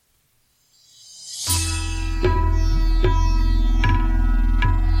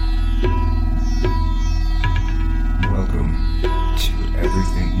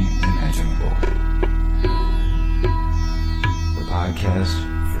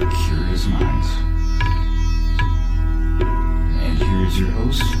for curious minds. And here's your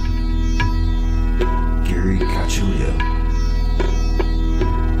host, Gary Cacciolillo.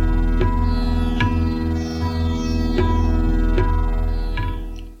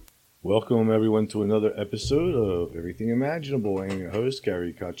 Welcome everyone to another episode of Everything Imaginable. I'm your host,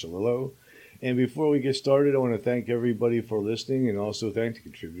 Gary Cacciolillo. And before we get started, I want to thank everybody for listening and also thank the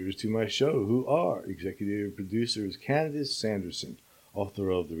contributors to my show, who are executive producers Candace Sanderson, author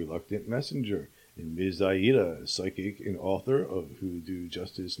of The Reluctant Messenger, and Ms. Aida, psychic and author of Hoodoo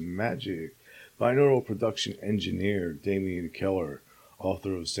Justice Magic, binaural production engineer Damian Keller,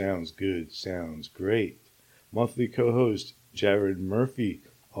 author of Sounds Good, Sounds Great, monthly co-host Jared Murphy,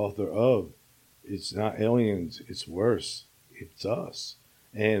 author of It's Not Aliens, It's Worse, It's Us,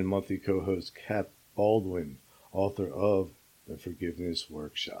 and monthly co-host Cap Baldwin, author of The Forgiveness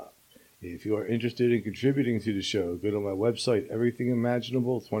Workshop. If you are interested in contributing to the show, go to my website,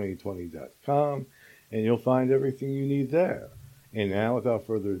 everythingimaginable2020.com, and you'll find everything you need there. And now, without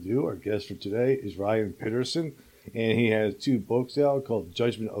further ado, our guest for today is Ryan Pitterson, and he has two books out called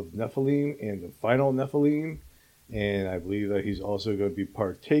Judgment of Nephilim and The Final Nephilim. And I believe that he's also going to be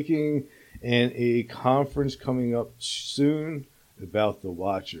partaking in a conference coming up soon about the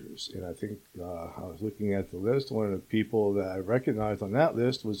Watchers. And I think I was looking at the list. One of the people that I recognized on that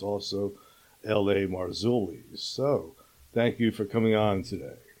list was also L.A. Marzulli. So thank you for coming on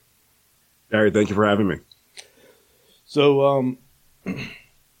today. Gary, thank you for having me. So, it's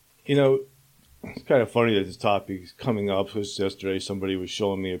kind of funny that this topic is coming up because yesterday somebody was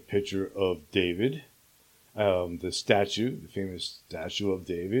showing me a picture of David. The statue, the famous statue of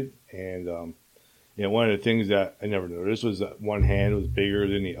David. And, one of the things that I never noticed was that one hand was bigger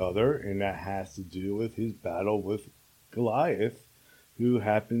than the other, and that has to do with his battle with Goliath, who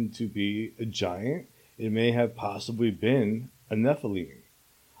happened to be a giant. It may have possibly been a Nephilim.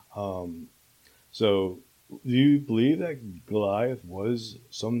 So do you believe that Goliath was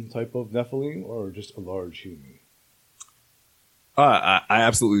some type of Nephilim or just a large human? I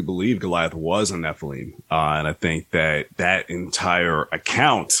absolutely believe Goliath was a Nephilim. And I think that entire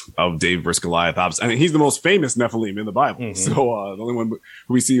account of David versus Goliath, he's the most famous Nephilim in the Bible. Mm-hmm. So the only one who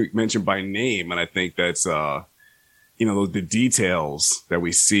we see mentioned by name. And I think that's, the details that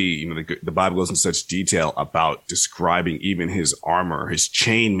we see, the Bible goes into such detail about describing even his armor, his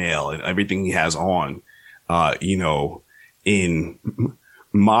chainmail, and everything he has on, in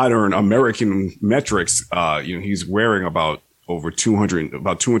modern American metrics, he's wearing about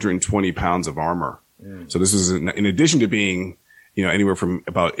 220 pounds of armor. So this is in addition to being, anywhere from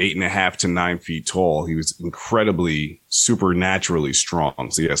about 8.5 to 9 feet tall. He was incredibly supernaturally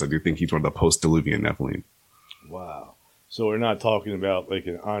strong. So yes, I do think he's one of the post-Diluvian Nephilim. Wow. So we're not talking about like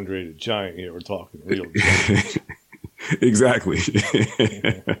an Andre the Giant here. We're talking real giants. Exactly.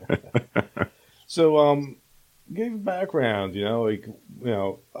 So, give background,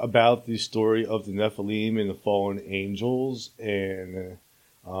 about the story of the Nephilim and the fallen angels and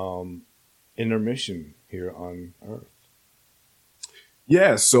in their mission here on Earth.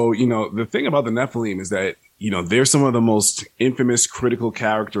 Yeah, so, the thing about the Nephilim is that, they're some of the most infamous critical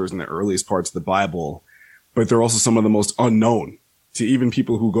characters in the earliest parts of the Bible, but they're also some of the most unknown to even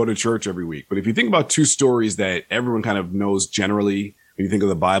people who go to church every week. But if you think about two stories that everyone kind of knows generally when you think of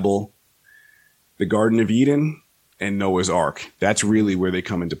the Bible, the Garden of Eden and Noah's Ark. That's really where they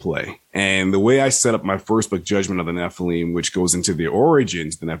come into play. And the way I set up my first book, Judgment of the Nephilim, which goes into the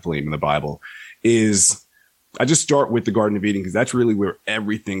origins of the Nephilim in the Bible, is I just start with the Garden of Eden because that's really where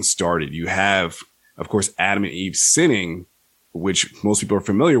everything started. You have, of course, Adam and Eve sinning, which most people are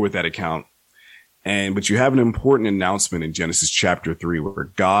familiar with that account. But you have an important announcement in Genesis chapter 3 where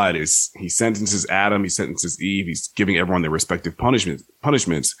he sentences Adam, he sentences Eve, he's giving everyone their respective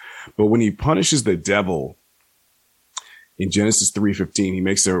punishments. But when he punishes the devil in Genesis 3:15, he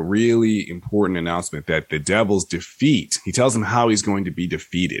makes a really important announcement that the devil's defeat, he tells him how he's going to be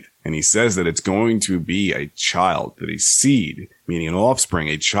defeated. And he says that it's going to be a child, that a seed, meaning an offspring,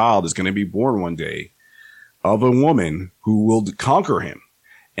 a child is going to be born one day of a woman who will conquer him.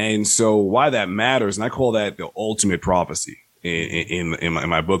 And so why that matters, and I call that the ultimate prophecy in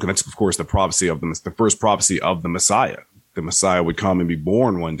my book. And that's, of course, the prophecy of the first prophecy of the Messiah. The Messiah would come and be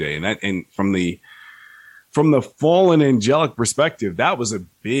born one day. And from the fallen angelic perspective, that was a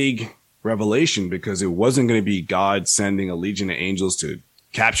big revelation because it wasn't going to be God sending a legion of angels to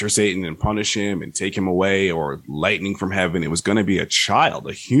capture Satan and punish him and take him away or lightning from heaven. It was going to be a child,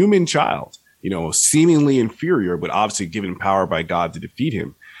 a human child, seemingly inferior, but obviously given power by God to defeat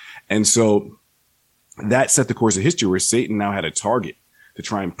him. And so that set the course of history where Satan now had a target to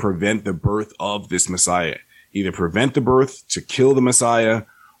try and prevent the birth of this Messiah, either prevent the birth to kill the Messiah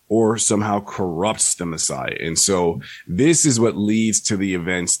or somehow corrupts the Messiah. And so this is what leads to the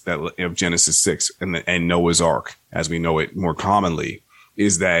events that of Genesis 6 and Noah's Ark, as we know it more commonly,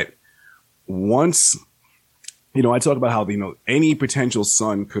 is that once, I talk about how, any potential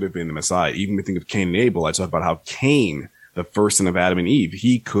son could have been the Messiah. Even if we think of Cain and Abel, I talk about how Cain, the first son of Adam and Eve,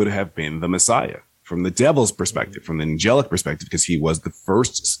 he could have been the Messiah from the devil's perspective, from the angelic perspective, because he was the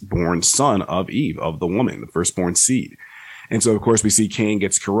firstborn son of Eve, of the woman, the firstborn seed. And so, of course, we see Cain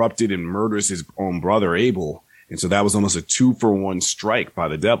gets corrupted and murders his own brother Abel. And so that was almost a 2-for-1 strike by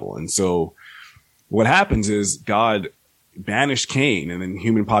the devil. And so what happens is God banished Cain, and then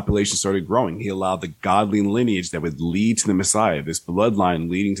human population started growing. He allowed the godly lineage that would lead to the Messiah, this bloodline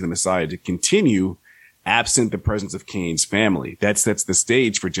leading to the Messiah, to continue absent the presence of Cain's family. That sets the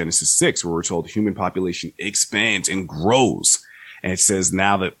stage for Genesis 6, where we're told human population expands and grows. And it says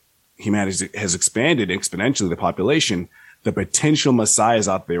now that humanity has expanded exponentially, the population, the potential messiahs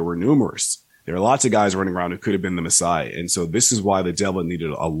out there were numerous. There are lots of guys running around who could have been the Messiah. And so this is why the devil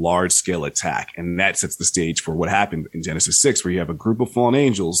needed a large scale attack. And that sets the stage for what happened in Genesis 6, where you have a group of fallen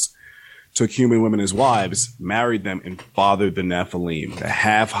angels, took human women as wives, married them, and fathered the Nephilim, the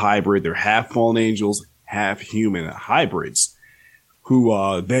half hybrid. They're half fallen angels, half human hybrids,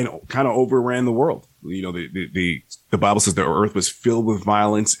 who then kind of overran the world. The Bible says the earth was filled with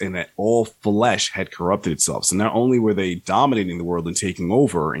violence and that all flesh had corrupted itself. So not only were they dominating the world and taking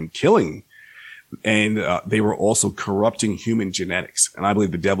over and killing, and they were also corrupting human genetics. And I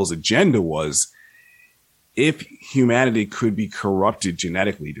believe the devil's agenda was, if humanity could be corrupted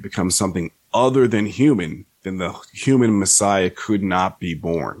genetically to become something other than human, then the human Messiah could not be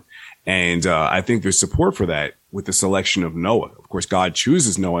born. And I think there's support for that with the selection of Noah. Of course, God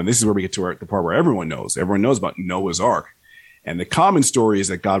chooses Noah, and this is where we get to the part where everyone knows. Everyone knows about Noah's Ark. And the common story is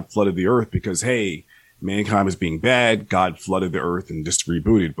that God flooded the earth because, hey, mankind was being bad. God flooded the earth and just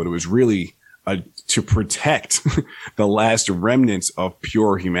rebooted. But it was really to protect the last remnants of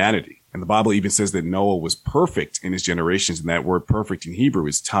pure humanity. And the Bible even says that Noah was perfect in his generations. And that word perfect in Hebrew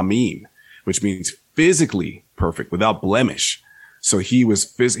is tamim, which means physically perfect, without blemish. So he was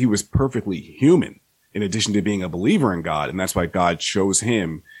perfectly human, in addition to being a believer in God. And that's why God chose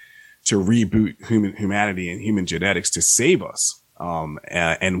him to reboot humanity and human genetics to save us,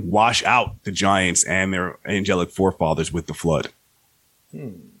 and wash out the giants and their angelic forefathers with the flood.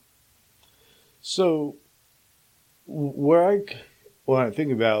 So when I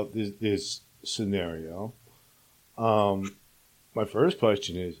think about this scenario, my first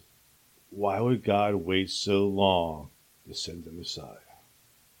question is, why would God wait so long to send the Messiah?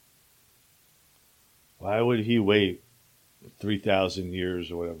 Why would he wait 3,000 years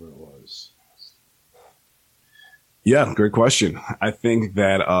or whatever it was? Yeah, great question. I think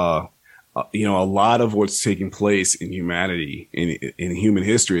that, a lot of what's taking place in humanity, in human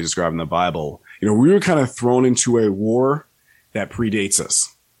history as described in the Bible, we were kind of thrown into a war that predates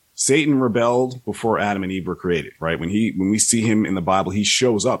us. Satan rebelled before Adam and Eve were created, right? When we see him in the Bible, he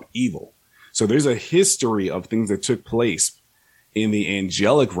shows up evil. So there's a history of things that took place in the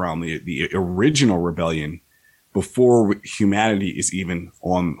angelic realm, the original rebellion, before humanity is even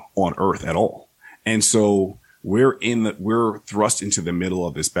on earth at all. And so we're thrust into the middle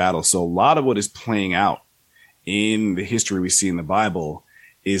of this battle. So a lot of what is playing out in the history we see in the Bible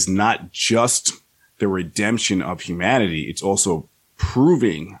is not just the redemption of humanity. It's also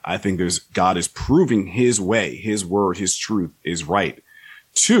proving, I think God is proving his way, his word, his truth is right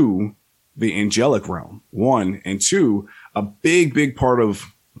to the angelic realm, one, and two, a big part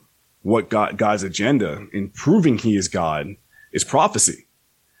of what God's agenda in proving he is God is prophecy.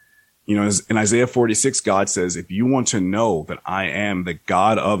 In Isaiah 46, God says, if you want to know that I am the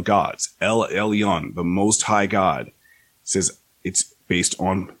God of gods, El Elyon, the most high God, says it's based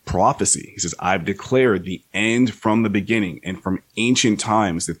on prophecy. He says, I've declared the end from the beginning and from ancient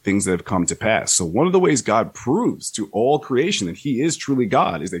times, the things that have come to pass. So one of the ways God proves to all creation that he is truly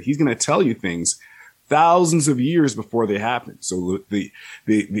God is that he's going to tell you things thousands of years before they happen. So the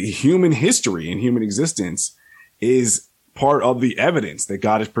human history and human existence is part of the evidence that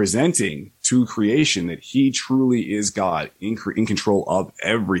God is presenting to creation, that he truly is God in control of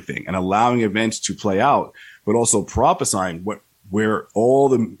everything and allowing events to play out, but also prophesying where all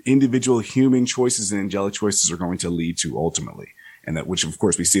the individual human choices and angelic choices are going to lead to ultimately. And that, which of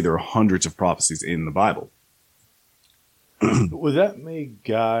course we see there are hundreds of prophecies in the Bible. Would that make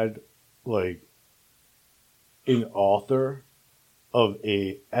God like an author of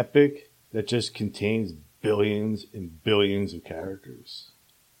a epic that just contains billions and billions of characters?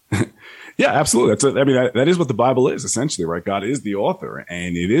 Yeah, absolutely. That is what the Bible is essentially, right? God is the author,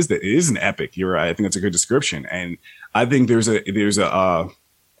 and it is an epic. You're right. I think that's a good description. And I think there's a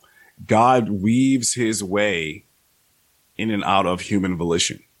God weaves his way in and out of human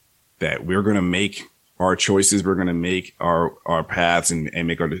volition, that we're going to make our choices. We're going to make our paths and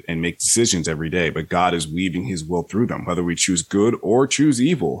make decisions every day. But God is weaving his will through them. Whether we choose good or choose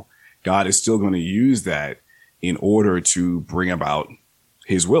evil, God is still going to use that in order to bring about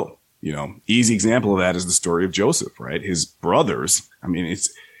his will. You know, easy example of that is the story of Joseph, right? His brothers. I mean, it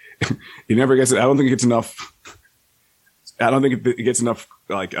never gets, I don't think it gets enough. I don't think it gets enough,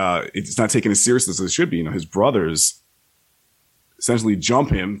 it's not taken as seriously as it should be. You know, his brothers essentially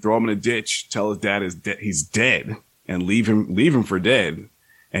jump him, throw him in a ditch, tell his dad he's dead, and leave him for dead.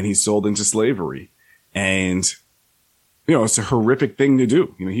 And he's sold into slavery. And, you know, it's a horrific thing to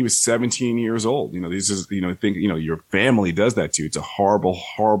do. You know, he was 17 years old. You know, this is, you know, your family does that to you. It's a horrible,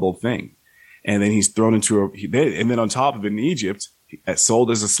 horrible thing. And then he's thrown into and then on top of it in Egypt,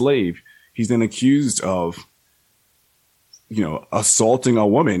 sold as a slave, he's then accused of, you know, assaulting a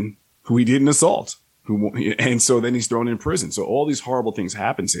woman who he didn't assault. And so then he's thrown in prison. So all these horrible things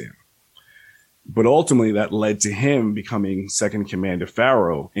happen to him. But ultimately that led to him becoming second in command of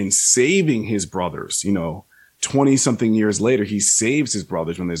Pharaoh and saving his brothers. You know, 20 something years later, he saves his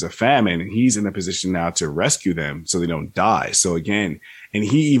brothers when there's a famine, and he's in a position now to rescue them so they don't die. So again, and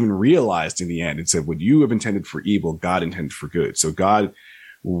he even realized in the end and said, what you have intended for evil, God intended for good. So God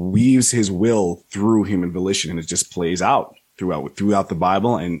weaves his will through human volition, and it just plays out throughout the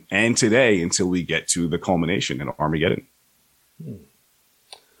Bible and today until we get to the culmination in Armageddon.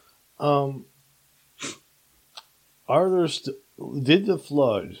 Did the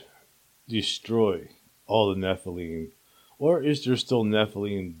flood destroy all the Nephilim, or is there still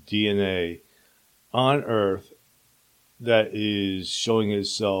Nephilim DNA on Earth that is showing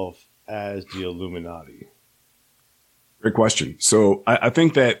itself as the Illuminati? Great question. So I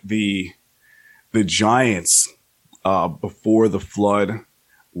think that the giants before the flood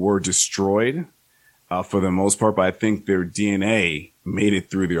were destroyed for the most part, but I think their DNA made it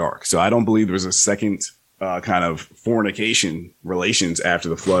through the ark. So I don't believe there was a second kind of fornication relations after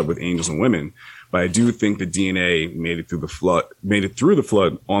the flood with angels and women, but I do think the DNA made it through the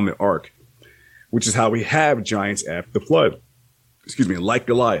flood on the ark, which is how we have giants after the flood. Excuse me, like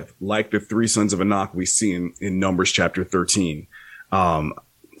Goliath, like the three sons of Anak we see in Numbers chapter 13. Ahiman,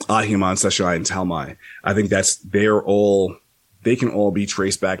 Seshai, and Talmai. I think they can all be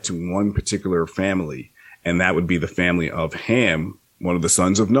traced back to one particular family, and that would be the family of Ham, one of the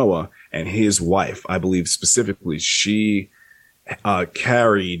sons of Noah, and his wife. I believe specifically she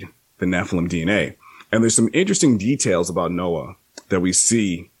carried the Nephilim DNA. And there's some interesting details about Noah that we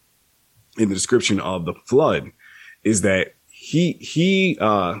see in the description of the flood, is that he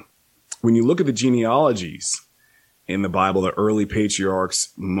when you look at the genealogies in the Bible, the early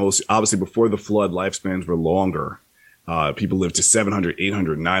patriarchs, most obviously before the flood, lifespans were longer. People lived to 700,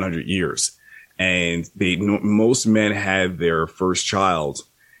 800, 900 years. And most men had their first child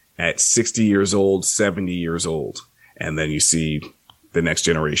at 60 years old, 70 years old. And then you see the next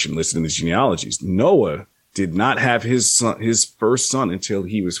generation listed in the genealogies. Noah did not have his first son until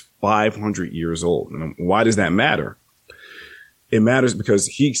he was 500 years old. And why does that matter? It matters because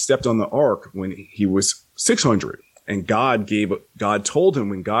he stepped on the ark when he was 600. And God told him,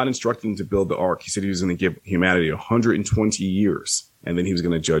 when God instructed him to build the ark, he said he was going to give humanity 120 years, and then he was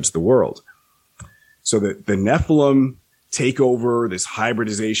going to judge the world. So the Nephilim take over, this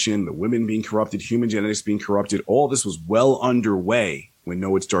hybridization, the women being corrupted, human genetics being corrupted, all this was well underway when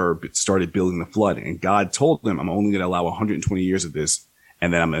Noah started building the flood. And God told them, I'm only going to allow 120 years of this,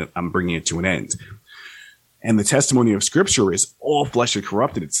 and then I'm bringing it to an end. And the testimony of Scripture is all flesh had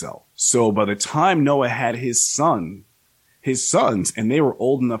corrupted itself. So by the time Noah had his sons, and they were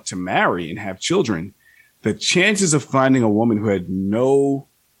old enough to marry and have children, the chances of finding a woman who had no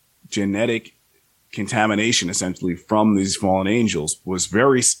genetic contamination, essentially, from these fallen angels was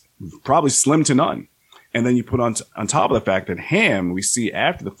probably slim to none. And then you put on top of the fact that Ham, we see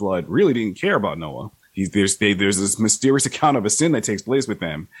after the flood, really didn't care about Noah. There's this mysterious account of a sin that takes place with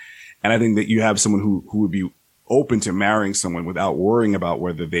them. And I think that you have someone who would be open to marrying someone without worrying about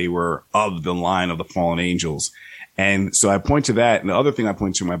whether they were of the line of the fallen angels. And so I point to that. And the other thing I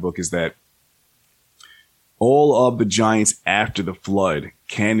point to in my book is that all of the giants after the flood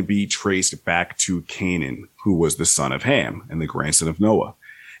can be traced back to Canaan, who was the son of Ham and the grandson of Noah,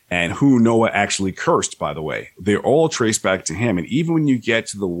 and who Noah actually cursed, by the way. They're all traced back to him. And even when you get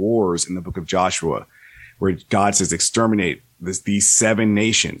to the wars in the book of Joshua, where God says exterminate these 7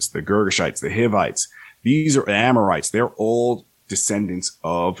 nations, the Girgashites, the Hivites, these are Amorites. They're all descendants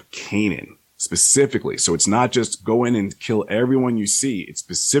of Canaan specifically. So it's not just go in and kill everyone you see. It's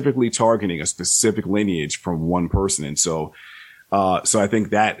specifically targeting a specific lineage from one person. And so So I think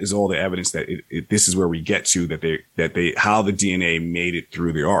that is all the evidence that this is where we get to that how the DNA made it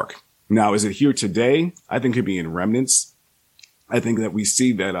through the ark. Now, is it here today? I think it could be in remnants. I think that we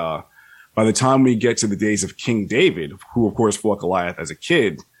see that by the time we get to the days of King David, who of course fought Goliath as a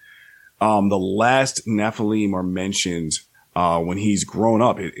kid, the last Nephilim are mentioned when he's grown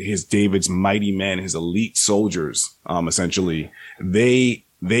up. His David's mighty men, his elite soldiers, essentially, they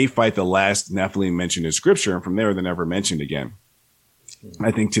fight the last Nephilim mentioned in Scripture, and from there they're never mentioned again.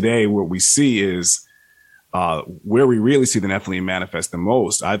 I think today what we see is where we really see the Nephilim manifest the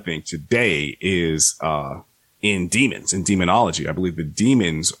most, I think today is in demons, in demonology. I believe the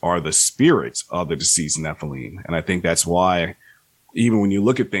demons are the spirits of the deceased Nephilim. And I think that's why even when you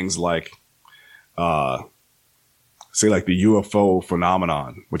look at things like, say like the UFO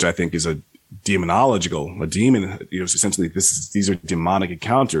phenomenon, which I think is a demon, essentially these are demonic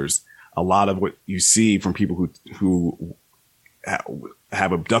encounters. A lot of what you see from people who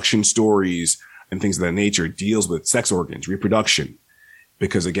have abduction stories and things of that nature deals with sex organs, reproduction,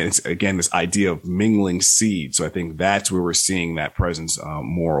 because it's this idea of mingling seed. So I think that's where we're seeing that presence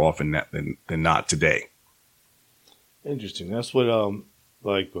more often than not today. Interesting. That's what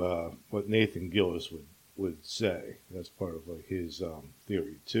what Nathan Gillis would say. That's part of like his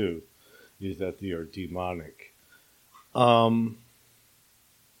theory too, is that they are demonic. So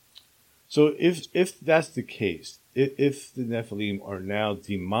if that's the case, if the Nephilim are now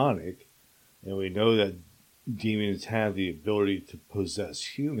demonic, and we know that demons have the ability to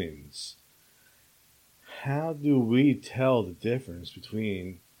possess humans, how do we tell the difference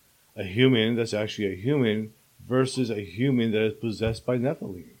between a human that's actually a human versus a human that is possessed by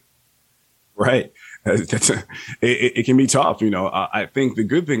Nephilim? Right. It can be tough. I think the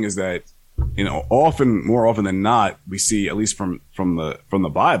good thing is that, more often than not, we see, at least from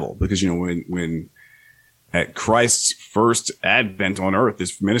the Bible, because, when at Christ's first advent on earth,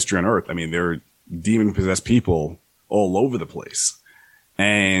 his ministry on earth, I mean, there are demon-possessed people all over the place.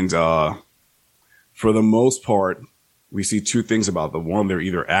 And for the most part, we see two things about them. One, they're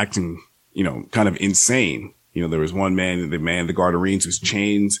either acting, kind of insane. There was one man, the Gadarenes, who's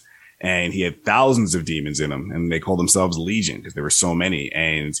chained, and he had thousands of demons in him, and they called themselves Legion because there were so many.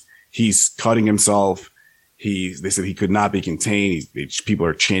 And he's cutting himself. They said he could not be contained. People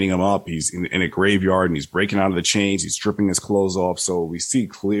are chaining him up. He's in a graveyard and he's breaking out of the chains. He's stripping his clothes off. So we see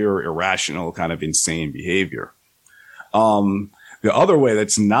clear, irrational, kind of insane behavior. The other way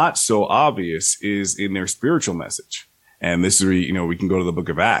that's not so obvious is in their spiritual message. And this is where, we can go to the book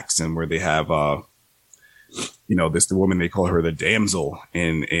of Acts, and where they have, the woman, they call her the damsel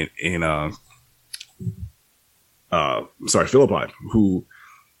in Philippi, who,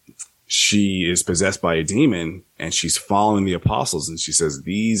 she is possessed by a demon, and she's following the apostles. And she says,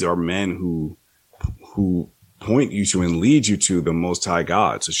 these are men who point you to and lead you to the Most High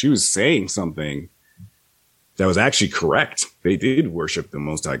God. So she was saying something that was actually correct. They did worship the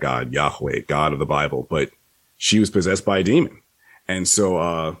Most High God, Yahweh, God of the Bible, but she was possessed by a demon. And so,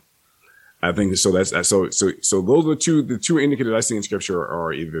 I think so. Those are the two indicators I see in Scripture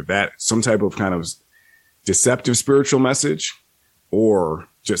are either that some type of kind of deceptive spiritual message, or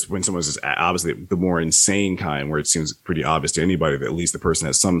just when someone's just obviously the more insane kind, where it seems pretty obvious to anybody that at least the person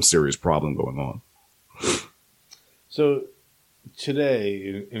has some serious problem going on. So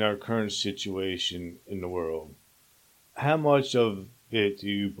today, in our current situation in the world, how much of it do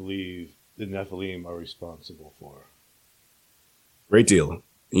you believe the Nephilim are responsible for? Great deal.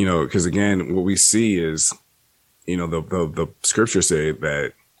 Because again, what we see is, the scriptures say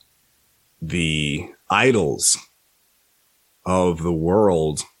that the idols of the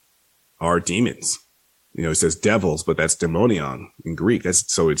world are demons. It says devils, but that's demonion in Greek.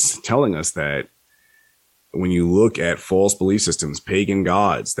 So it's telling us that when you look at false belief systems, pagan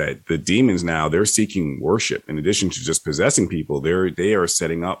gods, that the demons now, they're seeking worship. In addition to just possessing people, they are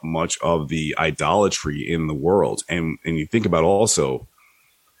setting up much of the idolatry in the world. And you think about also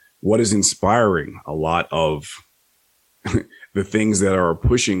what is inspiring a lot of the things that are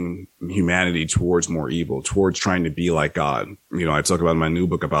pushing humanity towards more evil, towards trying to be like God. I talk about in my new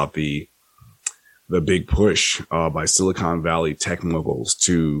book about the big push by Silicon Valley tech moguls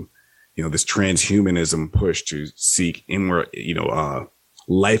to, this transhumanism push to seek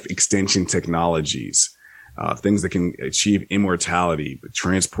life extension technologies, things that can achieve immortality, but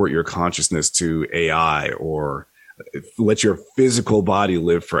transport your consciousness to AI, or let your physical body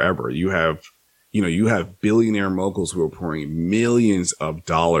live forever. You have billionaire moguls who are pouring millions of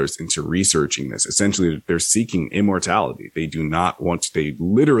dollars into researching this. Essentially, they're seeking immortality. They they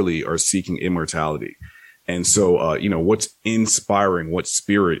literally are seeking immortality. And so, what's inspiring, what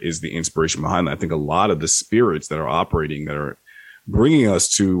spirit is the inspiration behind that? I think a lot of the spirits that are operating, that are bringing us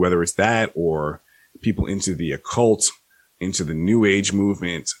to, whether it's that or people into the occult, into the new age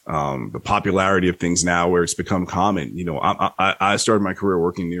movement, the popularity of things now where it's become common. You know, I started my career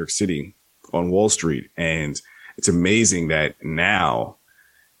working in New York City on Wall Street, and it's amazing that now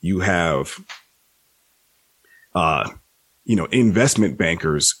you have, investment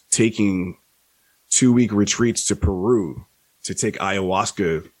bankers taking 2-week retreats to Peru to take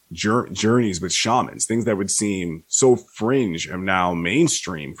ayahuasca journeys with shamans. Things that would seem so fringe are now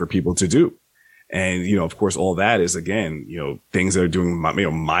mainstream for people to do. And, you know, of course, all that is, again, you know, things that are doing,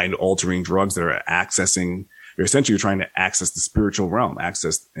 mind altering drugs that are accessing, you're essentially trying to access the spiritual realm,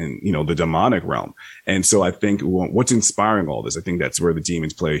 the demonic realm. And so I think what's inspiring all this, I think that's where the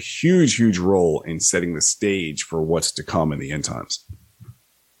demons play a huge, huge role in setting the stage for what's to come in the end times.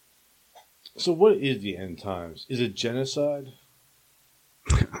 So what is the end times? Is it genocide?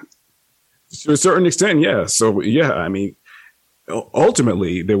 To a certain extent, yeah. So, yeah, I mean,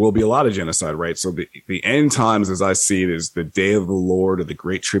 ultimately, there will be a lot of genocide, right? So the end times, as I see it, is the day of the Lord, or the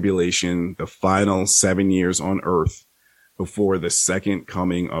Great Tribulation, the final 7 years on earth before the second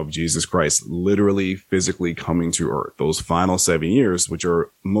coming of Jesus Christ, literally, physically coming to earth. Those final 7 years, which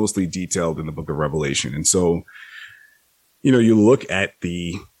are mostly detailed in the book of Revelation. And so, you know, you look at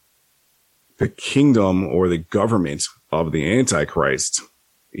the kingdom or the government of the Antichrist,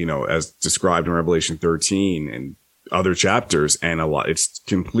 you know, as described in Revelation 13 and other chapters, and it's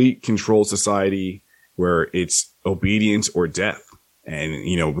complete control society where it's obedience or death. And,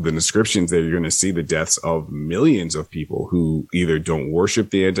 you know, with the descriptions there, you're going to see the deaths of millions of people who either don't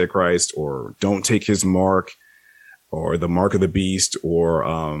worship the Antichrist or don't take his mark or the mark of the beast, or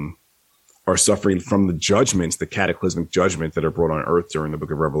are suffering from the judgments, the cataclysmic judgment that are brought on earth during the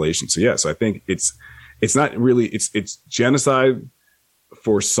book of Revelation. So, yeah, so I think it's not really, it's genocide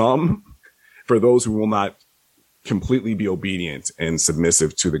for some, for those who will not completely be obedient and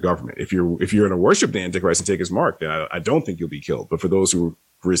submissive to the government. If you're going to worship the Antichrist and take his mark, then I don't think you'll be killed. But for those who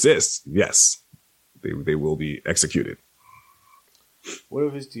resist, yes, they will be executed. What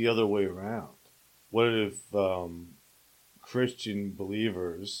if it's the other way around? What if Christian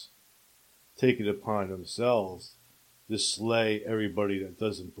believers take it upon themselves to slay everybody that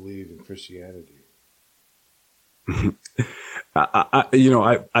doesn't believe in Christianity?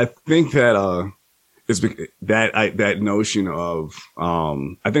 I think that that notion of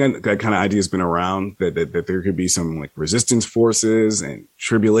I think that kind of idea has been around that there could be some like resistance forces and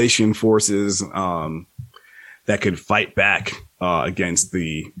tribulation forces that could fight back against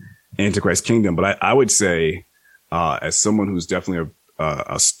the Antichrist kingdom. But I would say, as someone who's definitely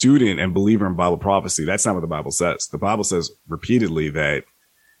a student and believer in Bible prophecy, that's not what the Bible says. The Bible says repeatedly that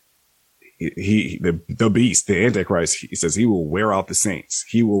the beast, the Antichrist, he says he will wear out the saints.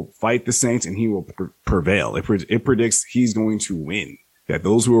 He will fight the saints and he will prevail. It predicts he's going to win. That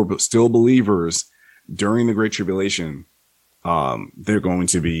those who are still believers during the Great Tribulation, they're going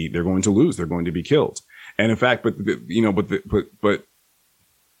to lose. They're going to be killed. And in fact, but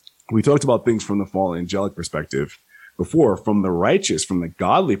we talked about things from the fallen angelic perspective before. From the righteous, from the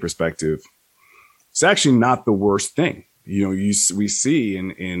godly perspective, it's actually not the worst thing. You know, we see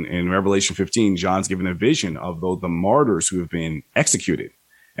in Revelation 15, John's given a vision of the martyrs who have been executed.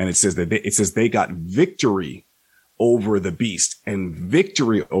 And it says they got victory over the beast and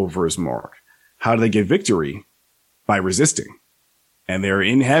victory over his mark. How do they get victory? By resisting. And they're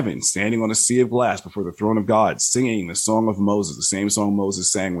in heaven, standing on a sea of glass before the throne of God, singing the song of Moses, the same song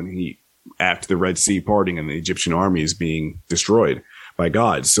Moses sang when after the Red Sea parting and the Egyptian army is being destroyed by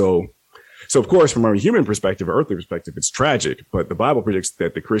God. So of course, from a human perspective, earthly perspective, it's tragic. But the Bible predicts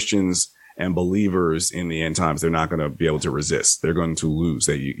that the Christians and believers in the end times, they're not going to be able to resist. They're going to lose.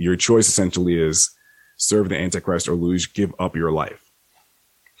 Your choice essentially is serve the Antichrist or lose, give up your life.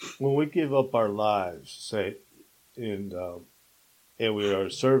 When we give up our lives, say, and we are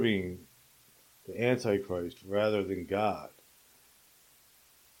serving the Antichrist rather than God,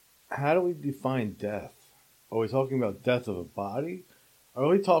 how do we define death? Are we talking about death of a body? Are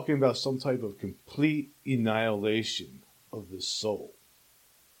we talking about some type of complete annihilation of the soul?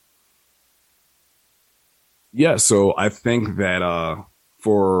 Yeah, so I think that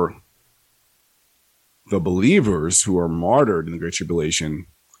for the believers who are martyred in the Great Tribulation,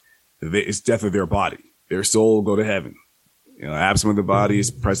 it's death of their body. Their soul will go to heaven. You know, absent with the body is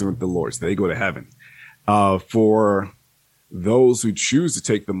present with the Lord. So they go to heaven. For those who choose to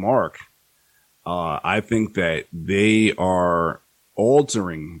take the mark, I think that they are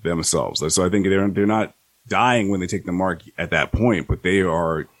altering themselves. So I think they're not dying when they take the mark at that point, but they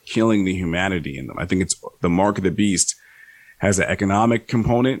are killing the humanity in them. I think it's the mark of the beast has an economic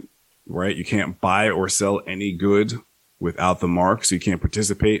component, right? You can't buy or sell any good without the mark, so you can't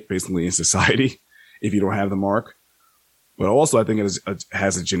participate basically in society if you don't have the mark. But also, I think it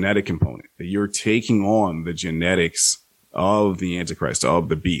has a genetic component, that you're taking on the genetics of the Antichrist, of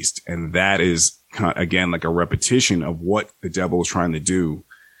the beast. And that is, again, like a repetition of what the devil was trying to do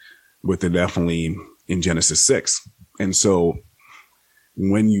with the Nephilim in Genesis 6. And so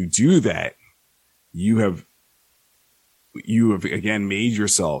when you do that, you have again made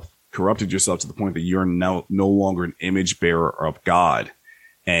yourself, corrupted yourself to the point that you're no longer an image bearer of God.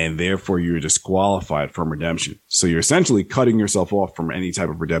 And therefore you're disqualified from redemption. So you're essentially cutting yourself off from any type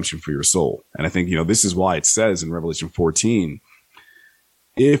of redemption for your soul. And I think, this is why it says in Revelation 14,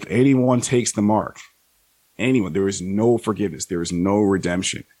 if anyone takes the mark, there is no forgiveness, there is no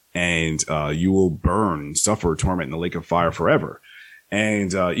redemption, and you will burn and suffer torment in the lake of fire forever.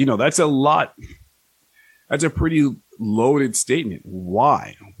 And, that's a pretty loaded statement.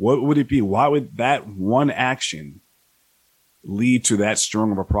 Why? What would it be? Why would that one action lead to that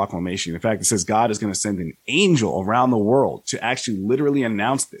strong of a proclamation? In fact, it says God is going to send an angel around the world to actually literally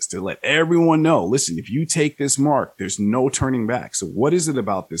announce this, to let everyone know, listen, if you take this mark, there's no turning back. So what is it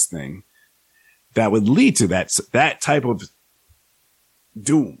about this thing that would lead to that type of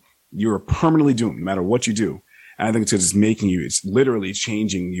doom? You're permanently doomed no matter what you do. And I think it's just it's literally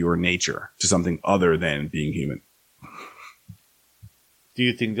changing your nature to something other than being human. Do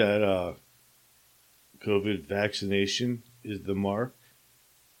you think that COVID vaccination is the mark?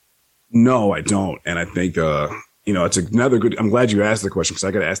 No, I don't. And I think, it's another good, I'm glad you asked the question, because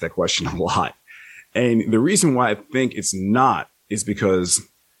I got to ask that question a lot. And the reason why I think it's not is because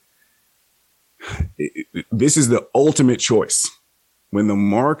this is the ultimate choice. When the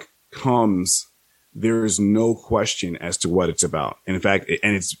mark comes, there is no question as to what it's about. And in fact,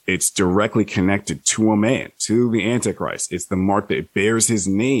 it's directly connected to a man, to the Antichrist. It's the mark that bears his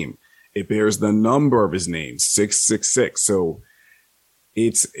name. It bears the number of his name, 666. So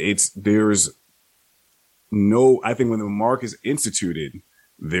there's no, I think when the mark is instituted,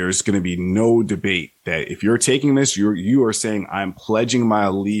 there's going to be no debate that if you're taking this, you are saying, I'm pledging my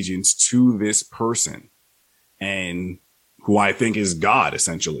allegiance to this person, and who I think is God,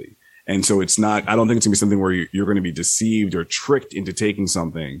 essentially. And so it's not, I don't think it's going to be something where you're going to be deceived or tricked into taking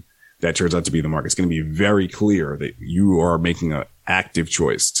something that turns out to be the mark. It's going to be very clear that you are making an active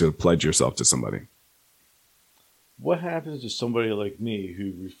choice to pledge yourself to somebody. What happens to somebody like me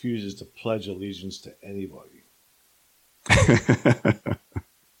who refuses to pledge allegiance to anybody?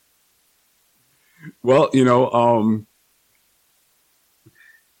 Well,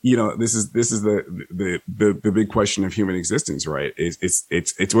 this is the big question of human existence, right?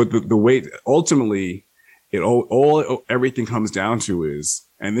 It's what the way ultimately everything comes down to is,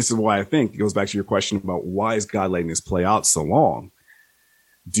 and this is why I think it goes back to your question about why is God letting this play out so long?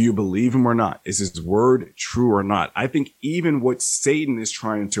 Do you believe him or not? Is his word true or not? I think even what Satan is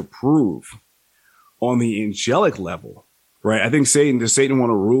trying to prove on the angelic level, right? I think does Satan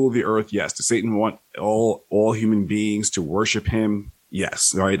want to rule the earth? Yes. Does Satan want all human beings to worship him?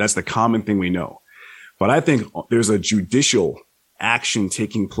 Yes. Right. That's the common thing we know. But I think there's a judicial action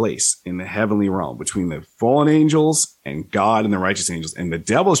taking place in the heavenly realm between the fallen angels and God and the righteous angels. And the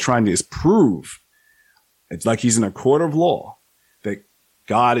devil is trying to prove, it's like he's in a court of law, that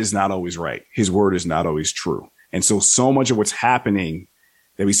God is not always right. His word is not always true. And so much of what's happening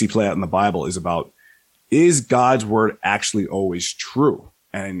that we see play out in the Bible is about, is God's word actually always true?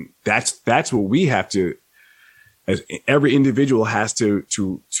 And that's what we have to, as every individual has to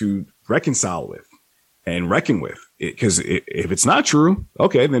reconcile with and reckon with. Because if it's not true,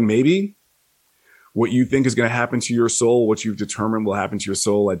 okay, then maybe what you think is going to happen to your soul, what you've determined will happen to your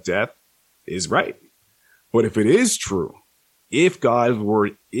soul at death, is right. But if it is true, if God's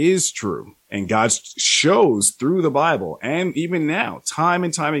word is true, and God shows through the Bible, and even now, time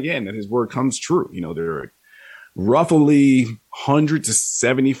and time again, that his word comes true. There are roughly 100 to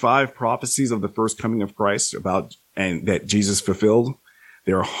 75 prophecies of the first coming of Christ and that Jesus fulfilled.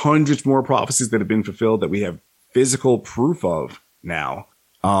 There are hundreds more prophecies that have been fulfilled that we have physical proof of now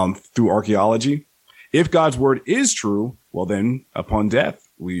through archaeology. If God's word is true, well, then upon death,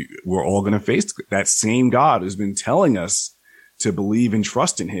 we're all going to face that same God who's been telling us to believe and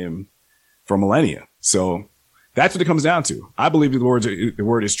trust in him for millennia. So that's what it comes down to. I believe the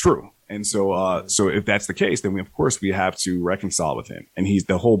word is true. And so if that's the case, then of course we have to reconcile with him. And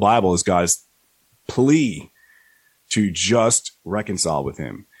the whole Bible is God's plea to just reconcile with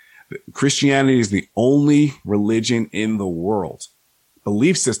him. Christianity is the only religion in the world,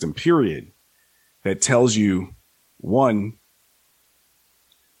 belief system, period, that tells you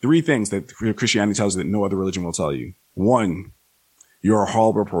three things that Christianity tells you that no other religion will tell you. One, you're a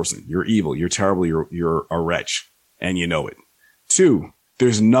horrible person. You're evil. You're terrible. You're a wretch. and you know it. 2,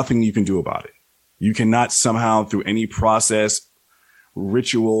 there's nothing you can do about it. You cannot somehow, through any process,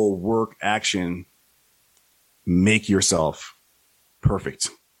 ritual, work, action, make yourself perfect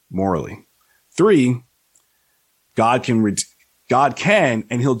morally. 3, God can,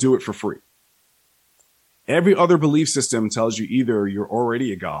 and he'll do it for free. Every other belief system tells you either you're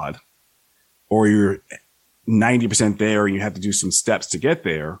already a God or you're 90% there and you have to do some steps to get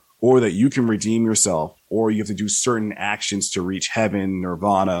there, or that you can redeem yourself, or you have to do certain actions to reach heaven,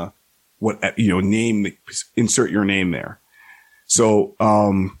 nirvana, insert your name there. So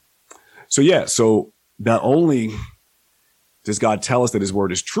not only does God tell us that his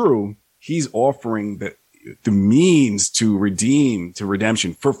word is true, he's offering the means to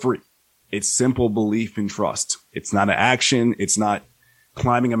redemption for free. It's simple belief and trust. It's not an action. It's not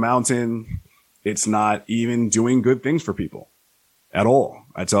climbing a mountain. It's not even doing good things for people at all.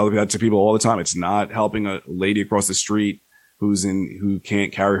 I tell that to people all the time. It's not helping a lady across the street who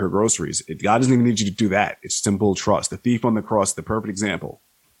can't carry her groceries. God doesn't even need you to do that. It's simple trust. The thief on the cross, the perfect example.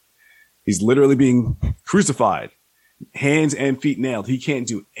 He's literally being crucified, hands and feet nailed. He can't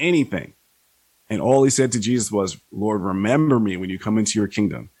do anything. And all he said to Jesus was, Lord, remember me when you come into your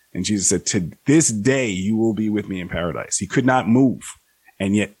kingdom. And Jesus said, to this day, you will be with me in paradise. He could not move.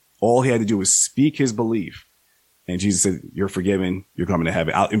 And yet all he had to do was speak his belief. And Jesus said, you're forgiven. You're coming to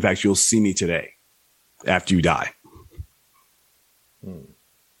heaven. In fact, you'll see me today after you die.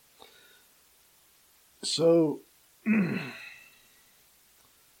 So,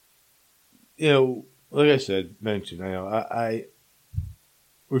 like I mentioned, I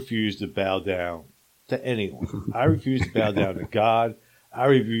refuse to bow down to anyone. I refuse to bow down to God. I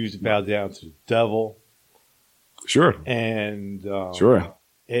refuse to bow down to the devil. Sure. And sure.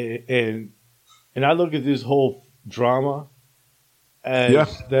 And I look at this whole drama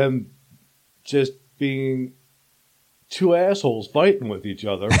as them just being two assholes fighting with each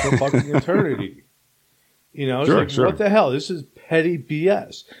other for fucking eternity. It's what the hell? This is petty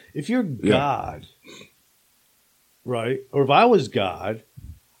BS. If you're God, right? Or if I was God,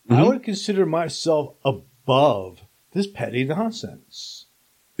 I would consider myself above this petty nonsense.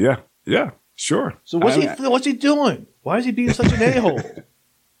 Yeah, sure. So what's he doing? Why is he being such an a-hole?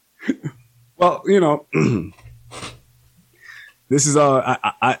 Well, this is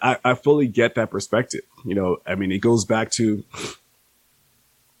I fully get that perspective. It goes back to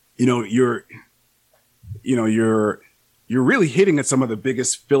you're really hitting at some of the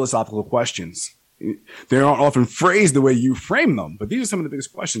biggest philosophical questions. They aren't often phrased the way you frame them, but these are some of the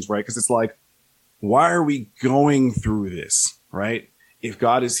biggest questions, right? Because it's like, why are we going through this, right? If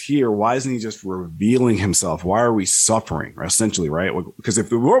God is here, why isn't he just revealing himself? Why are we suffering, essentially, right? Because if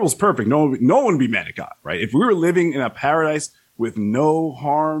the world was perfect, no one would be mad at God, right? If we were living in a paradise with no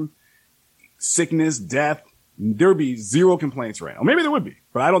harm, sickness, death, there would be zero complaints right now. Maybe there would be,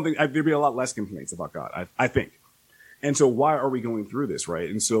 but I don't think there'd be a lot less complaints about God, I think. And so why are we going through this, right?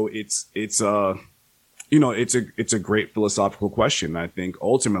 And so it's a great philosophical question. I think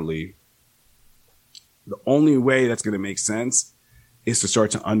ultimately the only way that's going to make sense is to start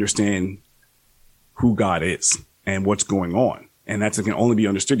to understand who God is and what's going on. And that can only be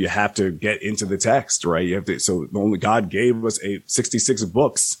understood. You have to get into the text, right? God gave us 66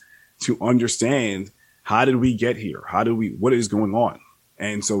 books to understand, how did we get here? What is going on?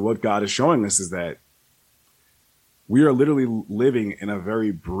 And so what God is showing us is that we are literally living in a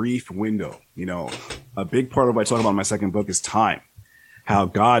very brief window. A big part of what I talk about in my second book is time, how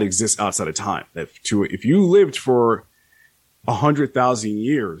God exists outside of time. If you lived for 100,000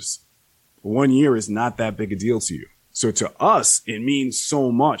 years, 1 year is not that big a deal to you. So to us, it means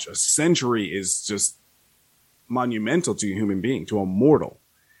so much. A century is just monumental to a human being, to a mortal.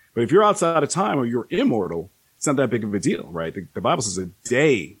 But if you're outside of time or you're immortal, it's not that big of a deal, right? The Bible says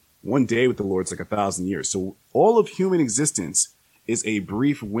one day with the Lord is like 1,000 years. So all of human existence is a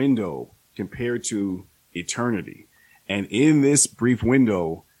brief window compared to eternity. And in this brief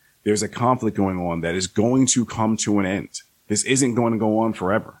window, there's a conflict going on that is going to come to an end. This isn't going to go on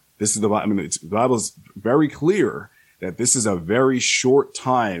forever. This is the Bible is very clear that this is a very short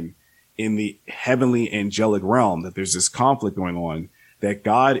time in the heavenly angelic realm, that there's this conflict going on that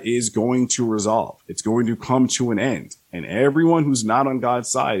God is going to resolve. It's going to come to an end. And everyone who's not on God's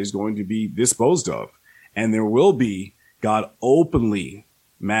side is going to be disposed of. And there will be God openly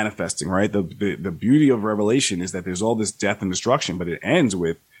manifesting, right? The beauty of Revelation is that there's all this death and destruction, but it ends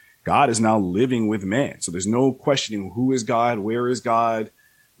with God is now living with man. So there's no questioning who is God, where is God,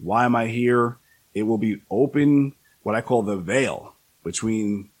 why am I here? It will be open, what I call the veil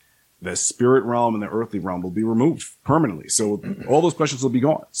between the spirit realm and the earthly realm will be removed permanently. So all those questions will be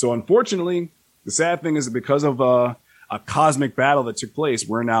gone. So unfortunately, The sad thing is that because of a cosmic battle that took place,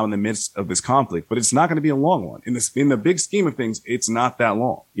 we're now in the midst of this conflict, but it's not going to be a long one. In the big scheme of things, it's not that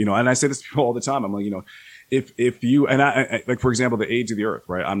long, you know, and I say this to people all the time. I'm like, you know, if you, and I like, for example, the age of the earth,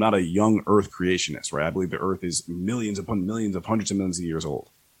 right? I'm not a young earth creationist, right? I believe the earth is millions upon millions of hundreds of millions of years old.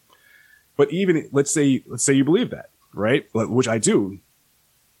 But even, let's say you believe that, right? Which I do.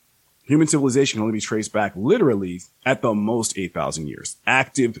 Human civilization can only be traced back literally at the most 8,000 years.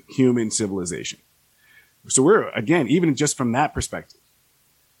 Active human civilization. So we're, again, even just from that perspective,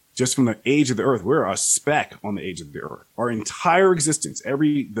 just from the age of the earth, we're a speck on the age of the earth. Our entire existence,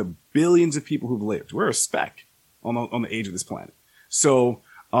 the billions of people who've lived, we're a speck on the age of this planet. So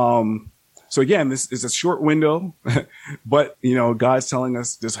again, this is a short window, but you know, God's telling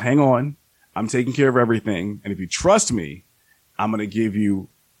us, just hang on. I'm taking care of everything. And if you trust me, I'm going to give you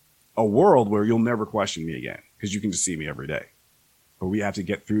a world where you'll never question me again, because you can just see me every day. But we have to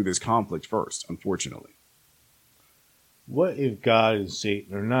get through this conflict first, unfortunately. What if God and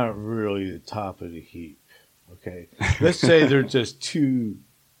Satan are not really the top of the heap? Okay. Let's say they're just two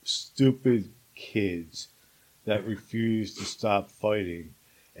stupid kids that refuse to stop fighting.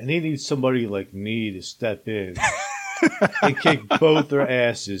 And they need somebody like me to step in and kick both their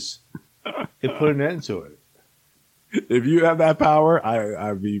asses and put an end to it. If you have that power,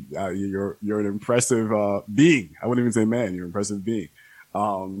 you're an impressive being. I wouldn't even say man. You're an impressive being.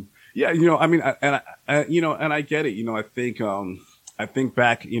 Yeah, you know, I mean, and I get it. You know, I think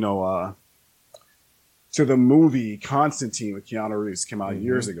back, you know, to the movie Constantine with Keanu Reeves, came out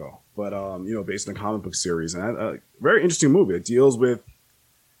years ago, but you know, based on a comic book series, and a very interesting movie. It deals with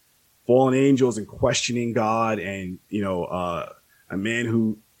fallen angels and questioning God, and you know, a man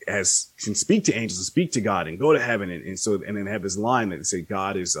who can speak to angels and speak to God and go to heaven, and then have this line that say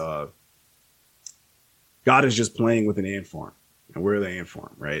God is just playing with an ant farm. And we're the ant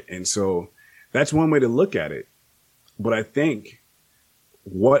farm, right? And so that's one way to look at it. But I think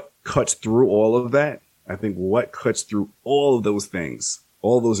what cuts through all of that, what cuts through all of those things,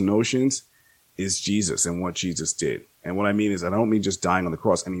 all those notions, is Jesus and what Jesus did. And what I mean is, I don't mean just dying on the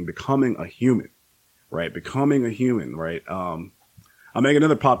cross. I mean becoming a human, right? Becoming a human, right? I'll make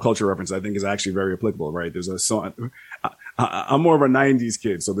another pop culture reference I think is actually very applicable, right? There's a song. I'm more of a 90s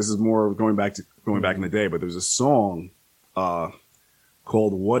kid, so this is more going back in the day. But there's a song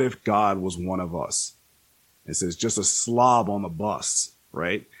called "What If God Was One of Us." It says, "Just a slob on the bus,"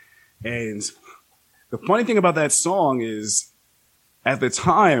 right? And the funny thing about that song is, at the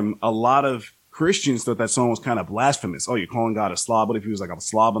time, a lot of Christians thought that song was kind of blasphemous. Oh, you're calling God a slob? What if he was like a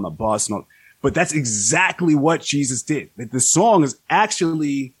slob on the bus? No. But that's exactly what Jesus did. The song is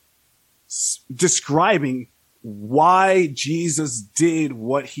actually describing why Jesus did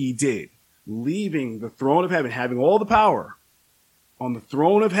what he did, leaving the throne of heaven, having all the power on the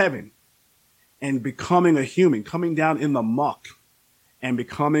throne of heaven, and becoming a human, coming down in the muck and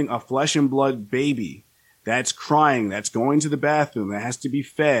becoming a flesh and blood baby that's crying, that's going to the bathroom, that has to be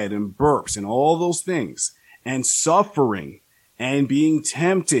fed and burps and all those things, and suffering and being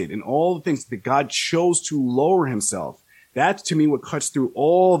tempted and all the things that God chose to lower himself. That's, to me, what cuts through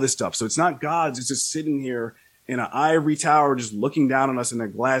all this stuff. So it's not God's, it's just sitting here in an ivory tower, just looking down on us in a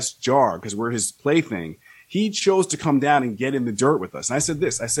glass jar because we're his plaything. He chose to come down and get in the dirt with us. And I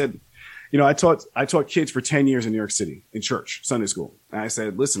said, you know, I taught kids for 10 years in New York City, in church, Sunday school. And I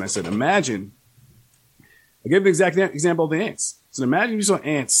said, imagine, I gave an exact example of the ants. So imagine you saw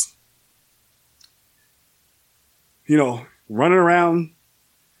ants, you know, running around,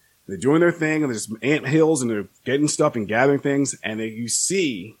 they're doing their thing, and there's ant hills, and they're getting stuff and gathering things, and then you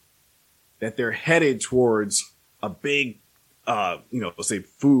see that they're headed towards a big, you know, let's say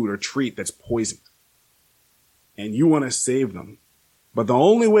food or treat that's poisoned. And you want to save them. But the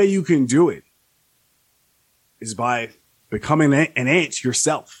only way you can do it is by becoming an ant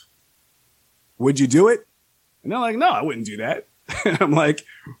yourself. Would you do it? And they're like, no, I wouldn't do that. And I'm like,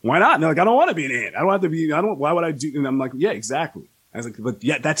 why not? And they're like, I don't want to be an ant. Why would I do? And I'm like, yeah, exactly. I was like, but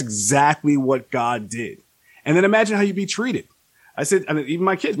yeah, that's exactly what God did. And then imagine how you'd be treated. I said, I mean, even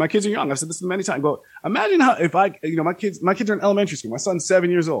my kids are young. I've said this many times. But imagine how, if I, you know, my kids are in elementary school. My son's 7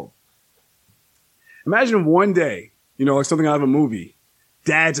 years old. Imagine if one day, you know, like something out of a movie,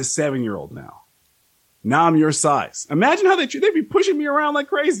 Dad's a 7-year-old now. Now I'm your size. Imagine how they'd be pushing me around like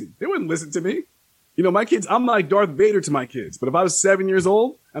crazy. They wouldn't listen to me. You know, my kids, I'm like Darth Vader to my kids. But if I was 7 years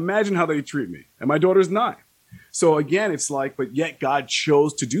old, imagine how they treat me. And my daughter's 9. So again, it's like, but yet God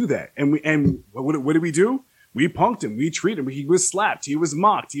chose to do that. And what did we do? We punked him. We treated him. He was slapped. He was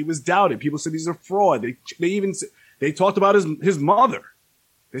mocked. He was doubted. People said he's a fraud. They talked about his mother.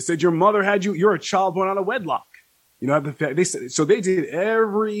 They said, your mother had you. You're a child born out of wedlock. You know, they said, so they did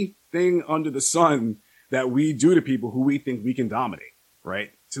every thing under the sun that we do to people who we think we can dominate,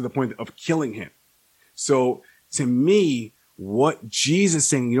 right? To the point of killing him. So to me, what Jesus is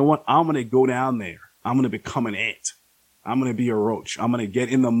saying, you know what? I'm going to go down there. I'm going to become an ant. I'm going to be a roach. I'm going to get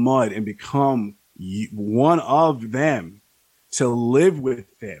in the mud and become one of them, to live with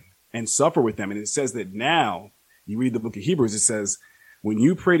them and suffer with them. And it says that now, you read the book of Hebrews, it says, when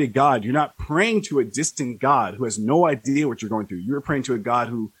you pray to God, you're not praying to a distant God who has no idea what you're going through. You're praying to a God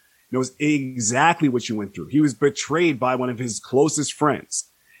who knows exactly what you went through. He was betrayed by one of his closest friends.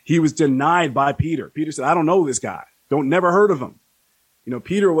 He was denied by Peter. Peter said, I don't know this guy. Never heard of him. You know,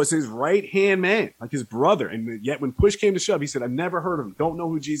 Peter was his right-hand man, like his brother. And yet when push came to shove, he said, I've never heard of him. Don't know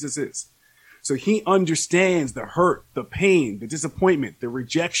who Jesus is. So he understands the hurt, the pain, the disappointment, the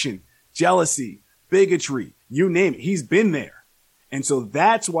rejection, jealousy, bigotry, you name it. He's been there. And so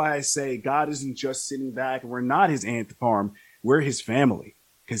that's why I say God isn't just sitting back and we're not his ant farm. We're his family,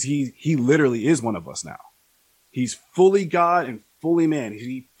 because he literally is one of us now. He's fully God and fully man.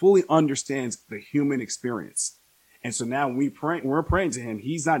 He fully understands the human experience. And so now when we're praying to him,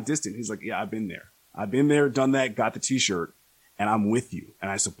 he's not distant. He's like, yeah, I've been there. I've been there, done that, got the t-shirt, and I'm with you and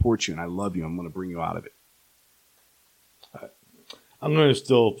I support you and I love you. I'm going to bring you out of it. I'm going to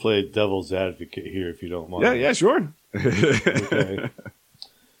still play devil's advocate here, if you don't mind. Yeah, sure. Okay.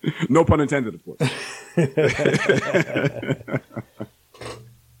 No pun intended, of course.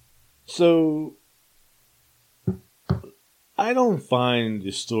 So, I don't find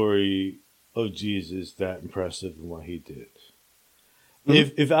the story of Jesus that impressive in what he did.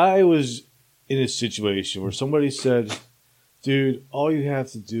 Mm-hmm. If I was in a situation where somebody said, dude, all you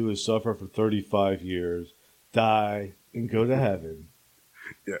have to do is suffer for 35 years, die, and go to heaven,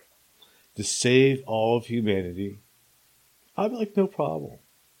 yeah, to save all of humanity, I'd be like, no problem.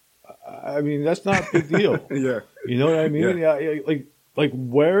 I mean, that's not a big deal. Yeah. You know what I mean? Yeah. Like,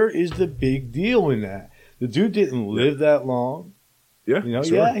 where is the big deal in that? The dude didn't live that long. Yeah. You know,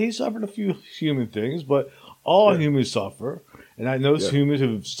 sure. yeah, he suffered a few human things, but all humans suffer. And I know humans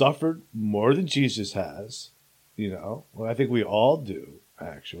have suffered more than Jesus has. You know, well, I think we all do,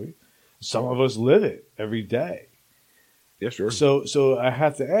 actually. Some of us live it every day. Yeah, sure. So I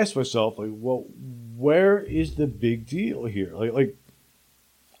have to ask myself, like, well, where is the big deal here? Like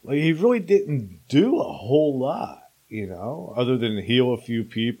he really didn't do a whole lot, you know, other than heal a few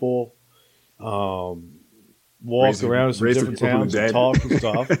people, walk around some different towns and talk and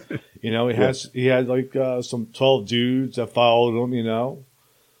stuff. You know, he had like some 12 dudes that followed him, you know.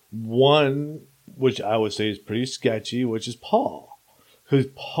 One, which I would say is pretty sketchy, which is Paul. Because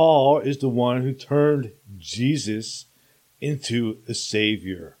Paul is the one who turned Jesus into a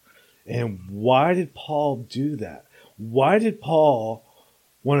savior. And why did Paul do that? Why did Paul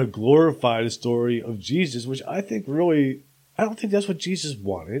want to glorify the story of Jesus, which I think really, I don't think that's what Jesus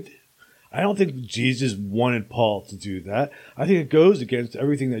wanted. I don't think Jesus wanted Paul to do that. I think it goes against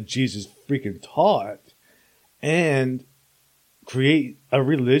everything that Jesus freaking taught and create a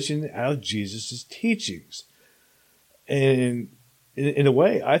religion out of Jesus' teachings. And in a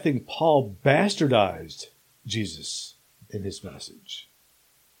way, I think Paul bastardized Jesus in his message.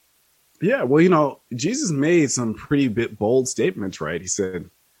 Yeah, well, you know, Jesus made some pretty bold statements, right? He said,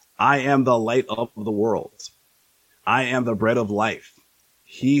 I am the light of the world. I am the bread of life.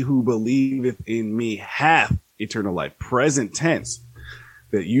 He who believeth in me hath eternal life. Present tense.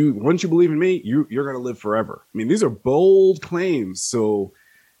 That once you believe in me, you're going to live forever. I mean, these are bold claims. So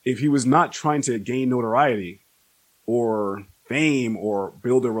if he was not trying to gain notoriety or fame or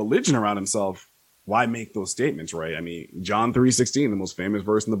build a religion around himself, why make those statements, right? I mean, John 3:16, the most famous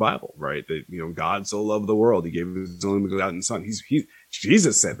verse in the Bible, right? That, you know, God so loved the world, he gave his only begotten son.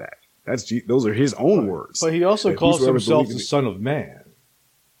 Jesus said that. Those are his own words. But he also calls himself the Son of Man.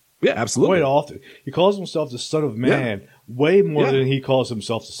 Yeah, absolutely. Quite often. He calls himself the Son of Man way more than he calls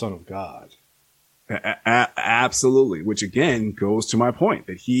himself the Son of God. Absolutely. Which again goes to my point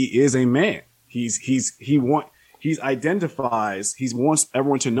that he is a man. He wants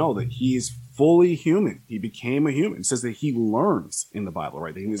everyone to know that he is fully human. He became a human. It says that he learns in the Bible,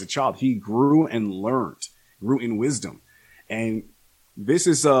 right? That he was a child. He grew and learned, grew in wisdom. And this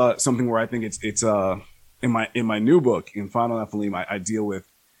is something where I think it's in my new book, in Final Nephilim, I deal with,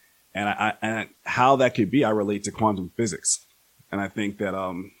 and how that could be, I relate to quantum physics. And I think that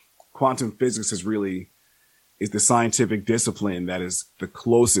quantum physics is the scientific discipline that is the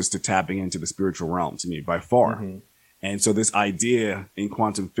closest to tapping into the spiritual realm to me by far. Mm-hmm. And so this idea in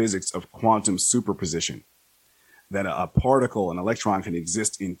quantum physics of quantum superposition, that a particle, an electron, can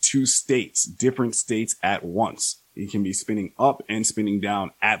exist in two states, different states at once. It can be spinning up and spinning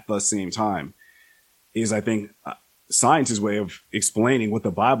down at the same time, is, I think, science's way of explaining what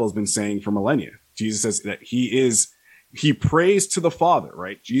the Bible has been saying for millennia. Jesus says that he prays to the Father,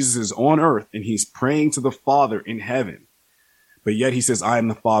 right? Jesus is on earth and he's praying to the Father in heaven. But yet he says, I and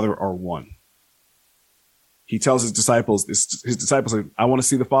the Father are one. He tells his disciples, I want to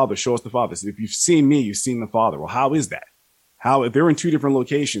see the Father. Show us the Father. So if you've seen me, you've seen the Father. Well, how is that? If they're in two different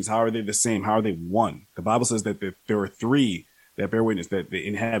locations, how are they the same? How are they one? The Bible says that there are three that bear witness that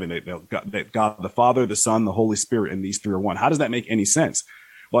in heaven, that God, the Father, the Son, the Holy Spirit, and these three are one. How does that make any sense?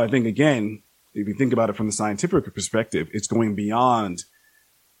 Well, I think, again, if you think about it from the scientific perspective, it's going beyond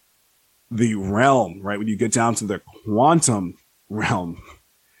the realm, right? When you get down to the quantum realm,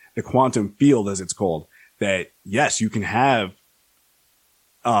 the quantum field, as it's called, that yes, you can have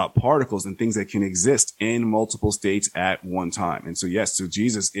particles and things that can exist in multiple states at one time. And so, yes, so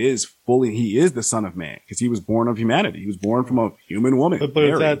Jesus is he is the Son of Man because he was born of humanity. He was born from a human woman. But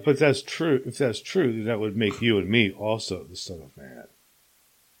if that's true, then that would make you and me also the Son of Man.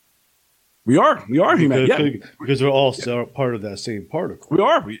 We are human. Yeah. Because we're all part of that same particle.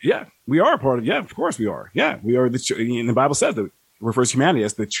 We are part of, of course we are. Yeah. We are and the Bible says that it refers to humanity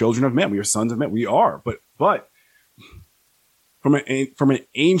as the children of men. We are sons of men. We are, but from an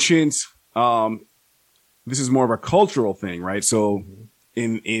ancient, this is more of a cultural thing, right? So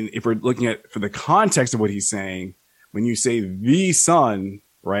if we're looking at, for the context of what he's saying, when you say the Son,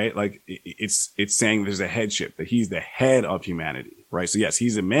 right? Like it's saying there's a headship, that he's the head of humanity, right? So yes,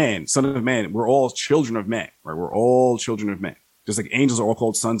 he's a man, Son of Man. We're all children of men, right? We're all children of men. Just like angels are all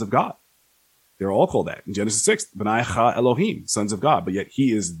called sons of God. They're all called that in Genesis 6, B'nai Ha Elohim, sons of God, but yet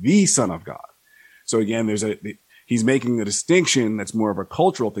he is the Son of God. So again, he's making the distinction that's more of a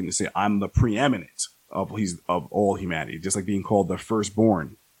cultural thing to say, I'm the preeminent of all humanity, just like being called the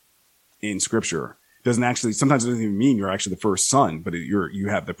firstborn in scripture. Sometimes it doesn't even mean you're actually the first son, but you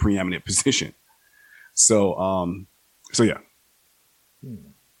have the preeminent position. So yeah.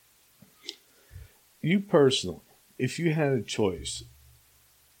 You personally, if you had a choice,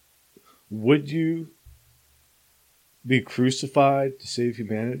 would you be crucified to save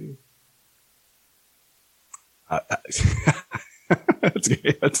humanity? That's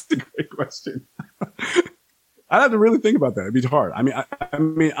a great question. I'd have to really think about that. It'd be hard. I mean,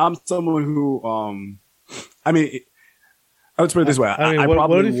 I'm someone who, let's put it this way.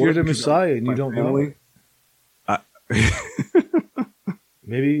 What if you're the Messiah and you don't know?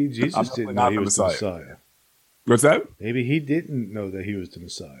 Maybe Jesus didn't know he was the Messiah. What's that? Maybe he didn't know that he was the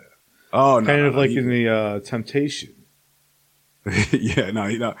Messiah. Oh, no. Kind of like in the Temptation. Yeah, no,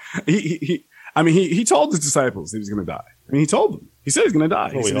 he told his disciples he was going to die. I mean, he told them. He said he's going to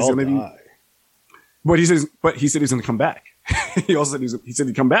die. He said he's going to die. But he said he's going to come back. He also said he said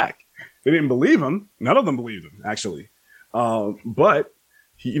he'd come back. They didn't believe him. None of them believed him, actually. But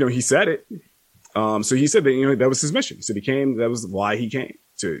he said it. So he said that that was his mission. He said that was why he came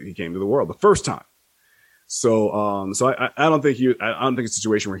to the world the first time. So I don't think it's a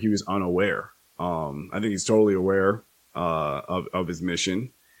situation where he was unaware. I think he's totally aware of his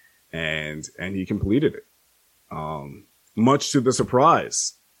mission, and he completed it. Much to the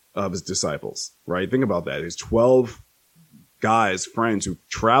surprise of his disciples, right? Think about that. His 12 friends who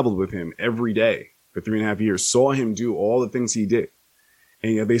traveled with him every day for 3.5 years, saw him do all the things he did.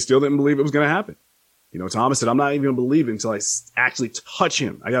 And yet they still didn't believe it was going to happen. Thomas said, I'm not even going to believe it until I actually touch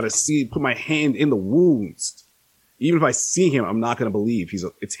him. I got to put my hand in the wounds. Even if I see him, I'm not going to believe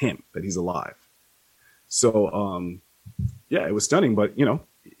it's him, that he's alive. So, it was stunning, but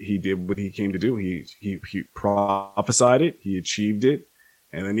he did what he came to do. He prophesied it, he achieved it,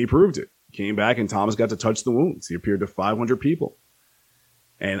 and then he proved it. Came back and Thomas got to touch the wounds. He appeared to 500 people.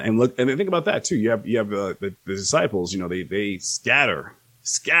 And look, and think about that too. You have the disciples, they scatter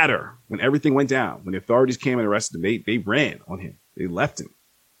when everything went down. When the authorities came and arrested him, they ran on him. They left him,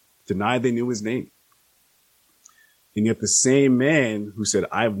 denied they knew his name. And yet the same man who said,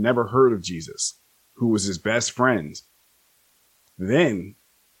 I've never heard of Jesus, who was his best friend, then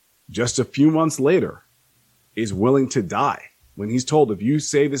just a few months later is willing to die when he's told, if you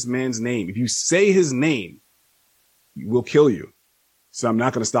say this man's name, if you say his name, we'll kill you. So I'm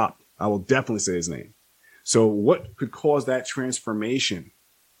not going to stop. I will definitely say his name. So what could cause that transformation?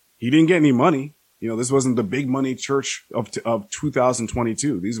 He didn't get any money. This wasn't the big money church of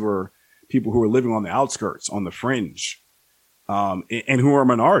 2022. These were people who were living on the outskirts, on the fringe, and who were a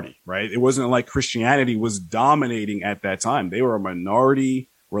minority, right? It wasn't like Christianity was dominating at that time. They were a minority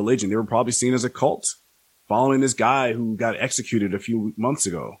religion. They were probably seen as a cult, following this guy who got executed a few months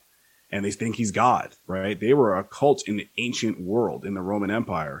ago. And they think he's God, right? They were a cult in the ancient world, in the Roman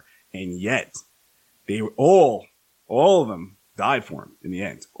Empire. And yet they were all of them died for him in the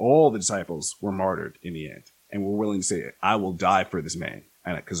end. All the disciples were martyred in the end. and were willing to say, I will die for this man,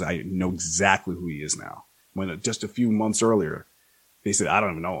 because I know exactly who he is now. When just a few months earlier, they said, I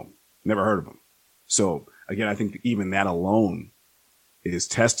don't even know him, never heard of him. So again, I think even that alone is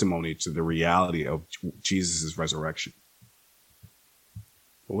testimony to the reality of Jesus' resurrection.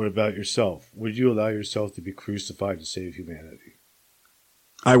 But what about yourself? Would you allow yourself to be crucified to save humanity?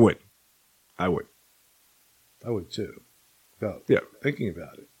 I would. I would too, without thinking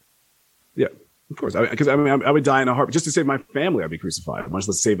about it. Yeah, of course. Because I would die in a heartbeat just to save my family. I'd be crucified. Much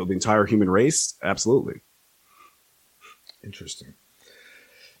less save the entire human race. Absolutely. Interesting.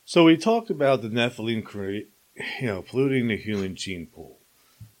 So we talked about the Nephilim, polluting the human gene pool.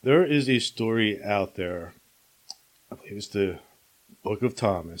 There is a story out there. I believe it's the Book of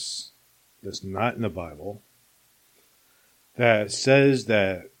Thomas. That's not in the Bible. That says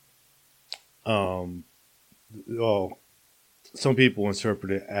that, some people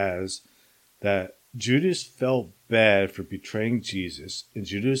interpret it as that Judas felt bad for betraying Jesus, and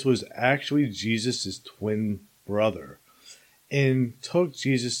Judas was actually Jesus' twin brother, and took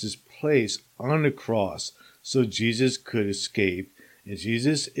Jesus' place on the cross so Jesus could escape. And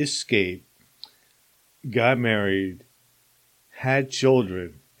Jesus escaped, got married, had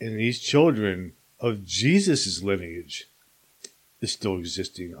children, and these children of Jesus' lineage is still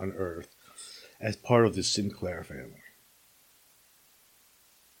existing on earth as part of the Sinclair family.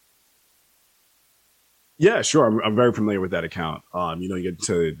 Yeah, sure. I'm very familiar with that account. You get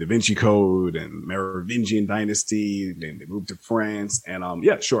to the Da Vinci Code and Merovingian dynasty, then they moved to France. And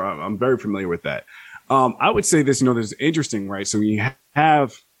yeah, sure. I'm very familiar with that. I would say this, there's interesting, right? So you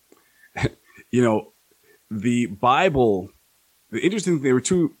have, the Bible, there were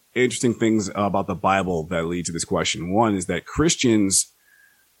two interesting things about the Bible that lead to this question. One is that Christians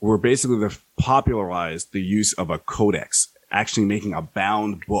were basically popularized the use of a codex, actually making a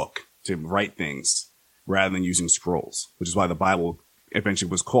bound book to write things rather than using scrolls, which is why the Bible eventually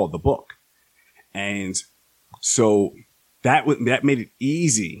was called the book. And so that made it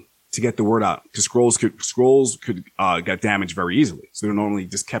easy to get the word out, because scrolls could get damaged very easily. So they're normally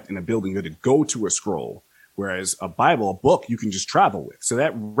just kept in a building. You had to go to a scroll, whereas a Bible, a book, you can just travel with. So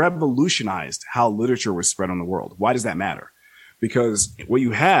that revolutionized how literature was spread on the world. Why does that matter? Because what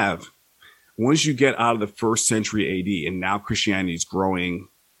you have, once you get out of the first century AD, and now Christianity is growing,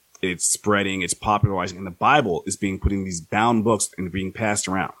 it's spreading, it's popularizing, and the Bible is being put in these bound books and being passed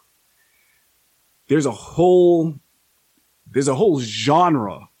around. There's a whole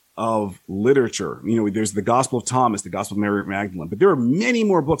genre of literature. There's the Gospel of Thomas, the Gospel of Mary Magdalene, but there are many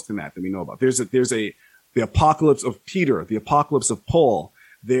more books than that we know about. There's the Apocalypse of Peter, the Apocalypse of Paul.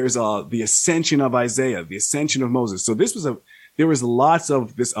 There's the Ascension of Isaiah, the Ascension of Moses. So there was lots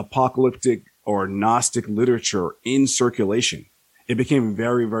of this apocalyptic or Gnostic literature in circulation. It became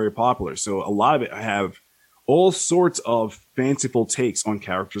very, very popular. So a lot of it have all sorts of fanciful takes on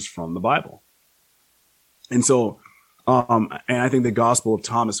characters from the Bible. And so, and I think the Gospel of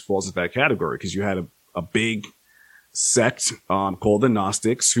Thomas falls into that category, because you had a big sect called the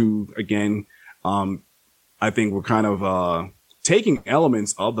Gnostics, who, again, I think were kind of taking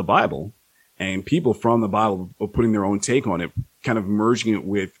elements of the Bible, and people from the Bible were putting their own take on it, kind of merging it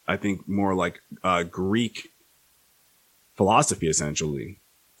with, I think, more like Greek philosophy, essentially.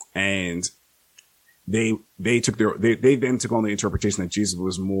 And they then took on the interpretation that Jesus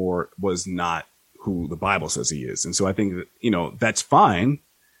was not who the Bible says he is. And so I think that, that's fine,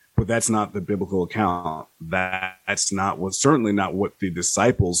 but that's not the biblical account. That's certainly not what the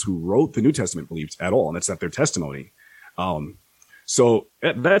disciples who wrote the New Testament believed at all. And that's not their testimony. So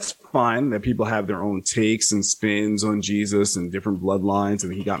that's fine that people have their own takes and spins on Jesus and different bloodlines,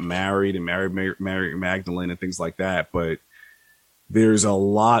 and he got married and married Mary Magdalene and things like that. But there's a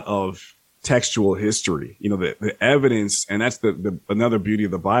lot of textual history, the evidence. And that's the another beauty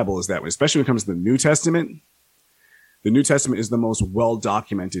of the Bible, is that especially when it comes to the New Testament is the most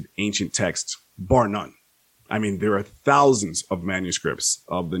well-documented ancient text, bar none. I mean, there are thousands of manuscripts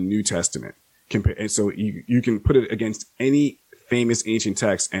of the New Testament. And so you can put it against any famous ancient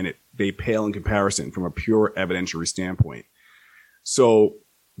text, and they pale in comparison from a pure evidentiary standpoint. So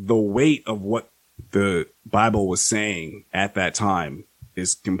the weight of what the Bible was saying at that time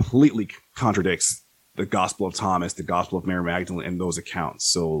completely contradicts the Gospel of Thomas, the Gospel of Mary Magdalene, and those accounts.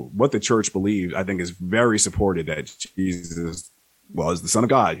 So what the church believed, I think, is very supported, that Jesus was the Son of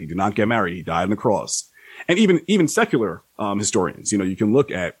God. He did not get married. He died on the cross. And even secular historians, you can look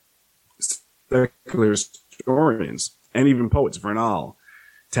at secular historians and even poets, Vernal,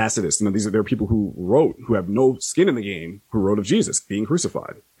 Tacitus. There are people who have no skin in the game, who wrote of Jesus being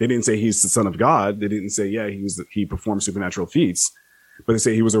crucified. They didn't say he's the Son of God. They didn't say, he performed supernatural feats, but they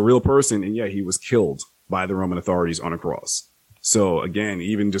say he was a real person, and he was killed by the Roman authorities on a cross. So again,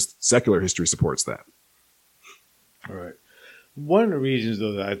 even just secular history supports that. All right. One of the reasons,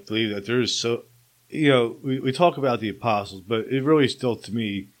 though, that I believe that there is so, we talk about the apostles, but it really still, to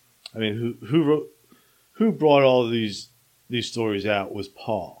me, I mean, who brought all of these stories out was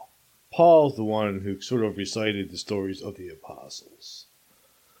Paul. Paul's the one who sort of recited the stories of the apostles.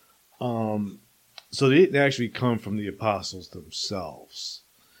 So they didn't actually come from the apostles themselves.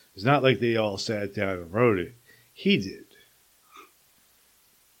 It's not like they all sat down and wrote it. He did.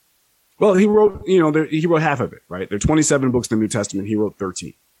 Well, he wrote, he wrote half of it, right? There are 27 books in the New Testament. He wrote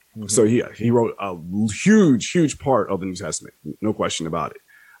 13. Mm-hmm. So he wrote a huge part of the New Testament. No question about it.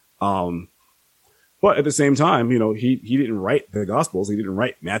 But at the same time, he didn't write the Gospels. He didn't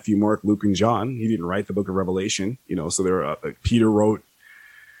write Matthew, Mark, Luke, and John. He didn't write the book of Revelation. So there Peter wrote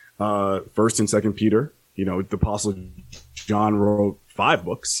 1st and 2nd Peter. The Apostle John wrote 5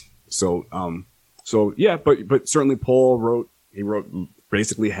 books. So yeah, but certainly Paul wrote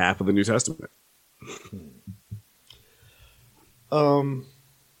basically half of the New Testament.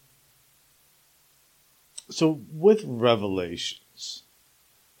 So with Revelations,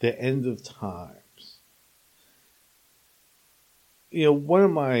 the end of times, one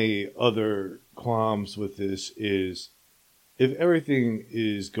of my other qualms with this is if everything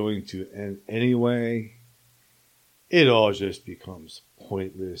is going to end anyway, it all just becomes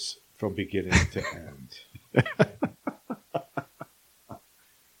pointless from beginning to end.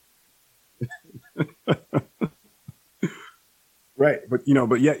 Right. But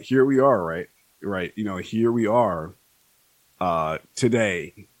yet here we are, right? Right. Here we are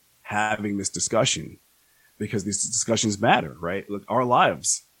today having this discussion because these discussions matter, right? Look, our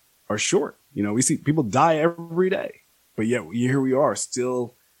lives are short. We see people die every day, but yet here we are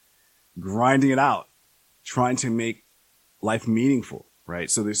still grinding it out, trying to make life meaningful, right?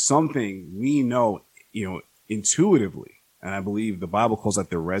 So there's something we know, intuitively. And I believe the Bible calls that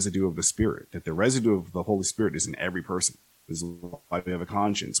the residue of the Spirit, that the residue of the Holy Spirit is in every person. This is why we have a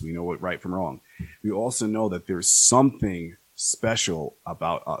conscience. We know what right from wrong. We also know that there's something special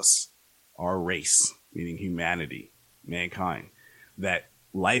about us, our race, meaning humanity, mankind, that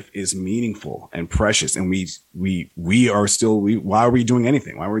life is meaningful and precious. And we are still, why are we doing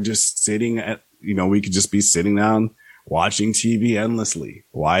anything? Why are we just sitting at, we could just be sitting down watching TV endlessly.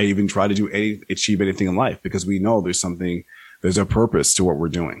 Why even try to achieve anything in life? Because we know there's a purpose to what we're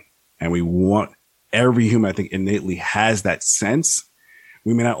doing. And we want, every human, I think, innately has that sense.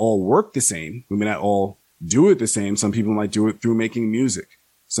 We may not all work the same. We may not all do it the same. Some people might do it through making music.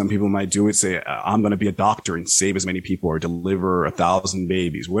 Some people might do it, say, I'm going to be a doctor and save as many people or deliver 1,000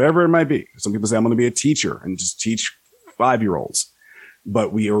 babies, whatever it might be. Some people say, I'm going to be a teacher and just teach 5-year-olds.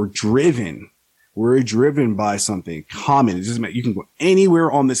 But we are driven. We're driven by something common. It doesn't matter. You can go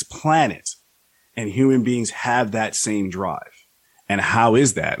anywhere on this planet and human beings have that same drive. And how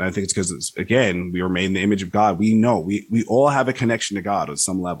is that? And I think it's because, again, we were made in the image of God. We know we all have a connection to God on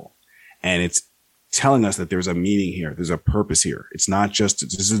some level. And it's telling us that there's a meaning here. There's a purpose here. It's not just,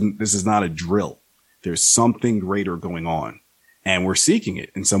 this is not a drill. There's something greater going on. And we're seeking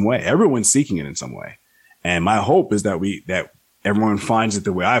it in some way. Everyone's seeking it in some way. And my hope is that everyone finds it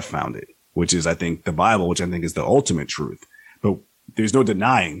the way I've found it, which is, I think, the Bible, which I think is the ultimate truth. But there's no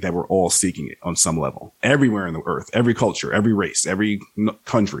denying that we're all seeking it on some level, everywhere in the earth, every culture, every race, every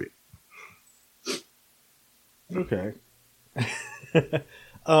country. Okay.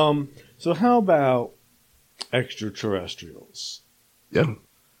 So how about extraterrestrials? Yeah.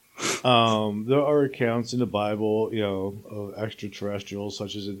 There are accounts in the Bible, of extraterrestrials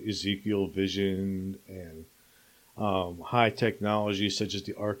such as an Ezekiel vision and high technology such as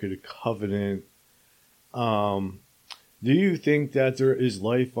the Ark of the Covenant. Do you think that there is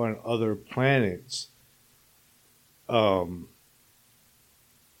life on other planets that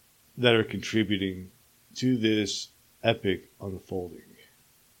are contributing to this epic unfolding?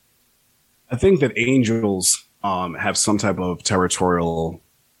 I think that angels have some type of territorial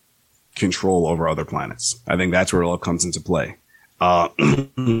control over other planets. I think that's where it all comes into play. I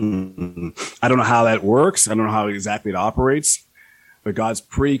don't know how that works. I don't know how exactly it operates, but God's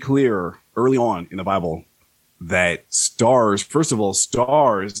pretty clear early on in the Bible that stars, first of all,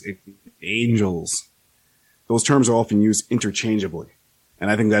 stars, angels, those terms are often used interchangeably. And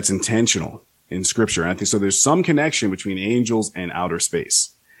I think that's intentional in scripture. And I think so there's some connection between angels and outer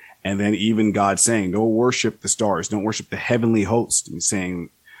space. And then even God saying, don't worship the stars, don't worship the heavenly host. And saying,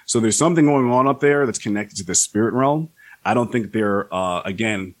 so there's something going on up there that's connected to the spirit realm. I don't think they're,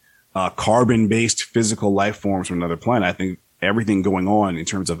 carbon-based physical life forms from another planet. I think everything going on in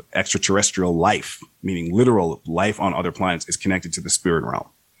terms of extraterrestrial life, meaning literal life on other planets, is connected to the spirit realm.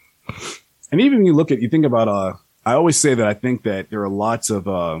 And even when you think about, I always say that I think that there are lots of,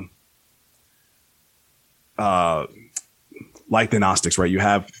 like the Gnostics, right? You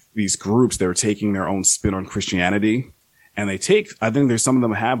have these groups that are taking their own spin on Christianity, and I think there's some of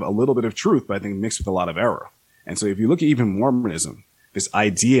them have a little bit of truth, but I think mixed with a lot of error. And so if you look at even Mormonism, this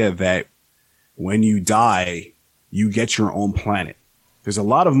idea that when you die, you get your own planet. There's a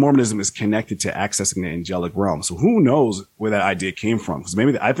lot of Mormonism is connected to accessing the angelic realm. So who knows where that idea came from? Because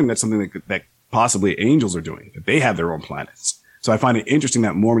maybe I think that's something that possibly angels are doing, that they have their own planets. So I find it interesting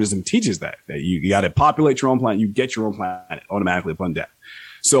that Mormonism teaches that you got to populate your own planet, you get your own planet automatically upon death.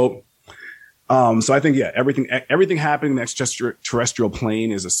 So, so I think, yeah, everything happening in the extraterrestrial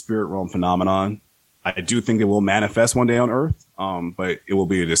plane is a spirit realm phenomenon. I do think it will manifest one day on Earth, but it will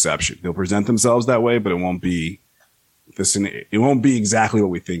be a deception. They'll present themselves that way, but it won't be exactly what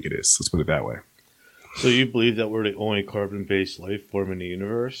we think it is. Let's put it that way. So you believe that we're the only carbon-based life form in the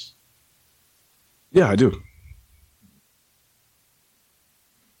universe? Yeah, I do.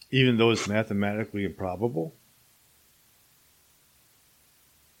 Even though it's mathematically improbable?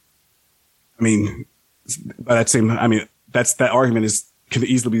 I mean, but that argument can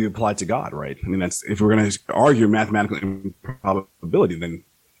easily be applied to God, right? I mean, if we're going to argue mathematical improbability,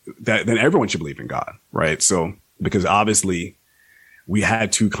 then everyone should believe in God, right? So, because obviously we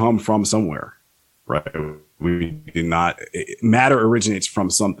had to come from somewhere, right? We did not, matter originates from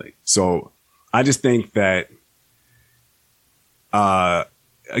something. So I just think that,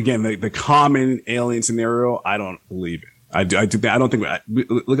 again, the common alien scenario, I don't believe in. I don't think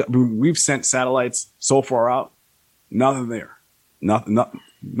we've sent satellites so far out, nothing there,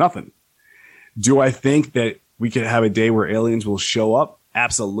 nothing. Do I think that we could have a day where aliens will show up?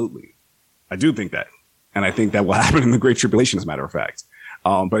 Absolutely. I do think that. And I think that will happen in the Great Tribulation, as a matter of fact.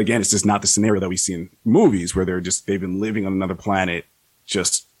 But again, it's just not the scenario that we see in movies where they've been living on another planet,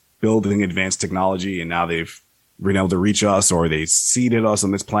 just building advanced technology, and now they've been able to reach us, or they seeded us on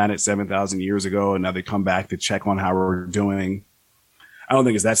this planet 7,000 years ago, and now they come back to check on how we're doing. I don't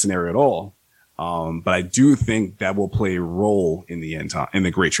think it's that scenario at all. But I do think that will play a role in the end time, in the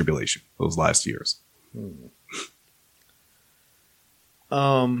Great Tribulation, those last years.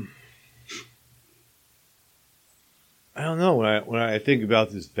 I don't know. When I think about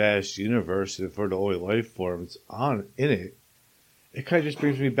this vast universe and for the only life forms in it, it kind of just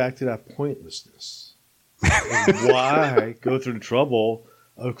brings me back to that pointlessness. Why go through the trouble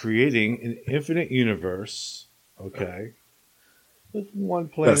of creating an infinite universe, okay, with one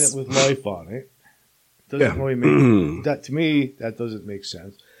planet with life on it? Doesn't really make that to me. That doesn't make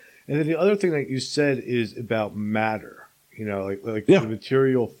sense. And then the other thing that you said is about matter. You know, like the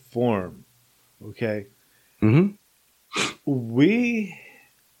material form. Okay. Mm-hmm. We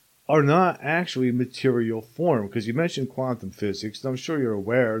are not actually material form, because you mentioned quantum physics, and I'm sure you're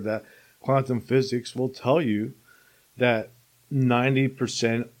aware that quantum physics will tell you that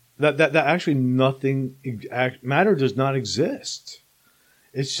 90% that actually nothing, matter does not exist.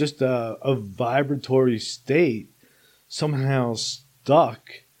 It's just a vibratory state somehow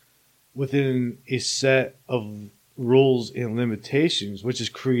stuck within a set of rules and limitations, which is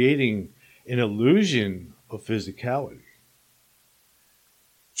creating an illusion of physicality.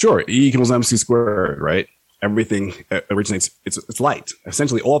 Sure, E equals MC squared, right? Everything originates, it's light.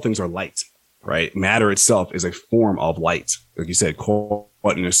 Essentially, all things are light, right? Matter itself is a form of light, like you said, caught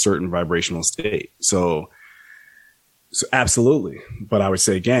in a certain vibrational state. So absolutely. But I would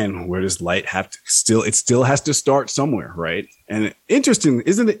say again, where does light have to it still has to start somewhere, right? And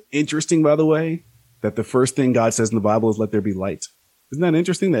isn't it interesting, by the way, that the first thing God says in the Bible is let there be light? Isn't that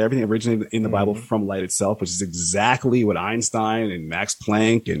interesting that everything originated in the Bible from light itself, which is exactly what Einstein and Max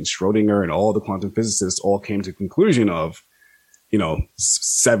Planck and Schrodinger and all the quantum physicists all came to the conclusion of,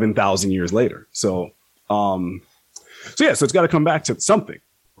 7,000 years later. So it's got to come back to something,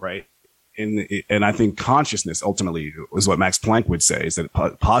 right? And I think consciousness ultimately is what Max Planck would say, is that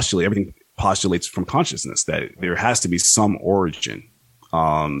everything postulates from consciousness, that there has to be some origin.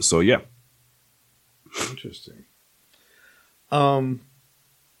 Interesting. So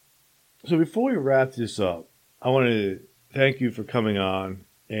before we wrap this up, I want to thank you for coming on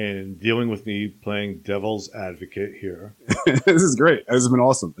and dealing with me playing devil's advocate here. This is great. This has been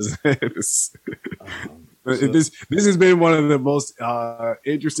awesome. This has been one of the most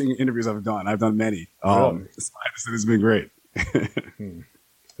interesting interviews I've done. I've done many. Really? This has been great.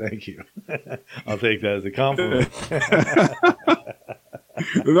 Thank you. I'll take that as a compliment.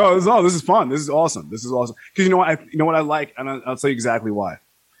 No, this is fun. This is awesome. Because you know what I like, and I'll tell you exactly why.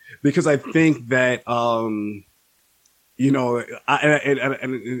 Because I think that and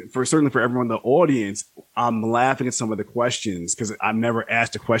certainly for everyone in the audience, I'm laughing at some of the questions because I've never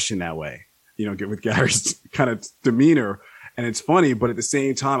asked a question that way. get with Gary's kind of demeanor. And it's funny, but at the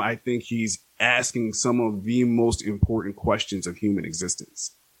same time, I think he's asking some of the most important questions of human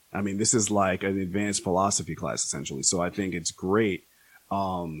existence. I mean, this is like an advanced philosophy class, essentially. So I think it's great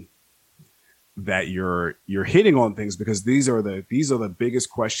that you're hitting on things, because these are the biggest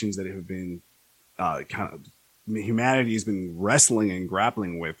questions that have been humanity has been wrestling and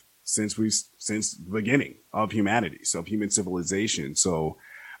grappling with since the beginning of humanity, so of human civilization. So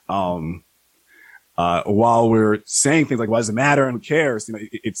while we're saying things like, why does it matter and who cares?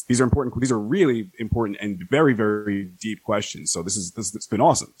 These are really important and very, very deep questions. So it's been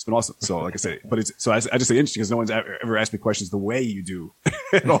awesome. It's been awesome. So like I said, but I just say interesting because no one's ever asked me questions the way you do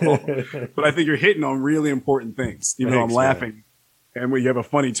at all. But I think you're hitting on really important things. Even though I'm laughing and when you have a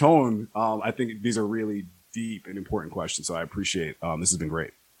funny tone, I think these are really deep and important questions. So I appreciate, this has been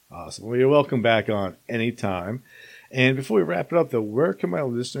great. Awesome. Well, you're welcome back on anytime. And before we wrap it up, though, where can my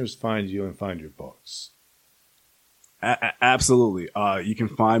listeners find you and find your books? Absolutely. You can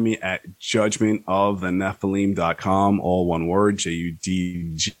find me at judgmentofthenephilim.com, all one word,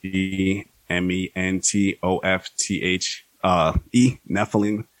 JUDGMENTOFTHE,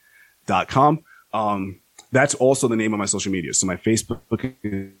 Nephilim.com. That's also the name of my social media. So my Facebook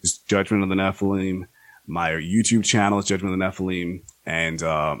is Judgment of the Nephilim. My YouTube channel is Judgment of the Nephilim, and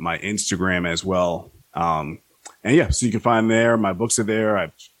my Instagram as well. And yeah, so you can find there. My books are there.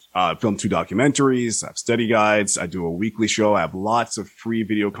 I've filmed 2 documentaries. I have study guides. I do a weekly show. I have lots of free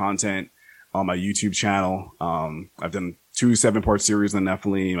video content on my YouTube channel. I've done 2 7-part series on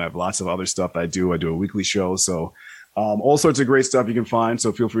Nephilim. I have lots of other stuff I do. I do a weekly show. So all sorts of great stuff you can find.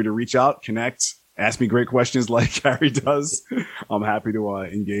 So feel free to reach out, connect, ask me great questions like Gary does. I'm happy to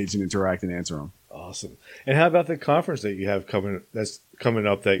engage and interact and answer them. Awesome. And how about the conference that you have coming up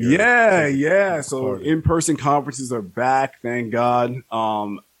that you're Yeah. So in-person conferences are back, thank God.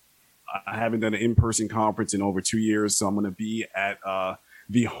 I haven't done an in-person conference in over 2 years, so I'm going to be at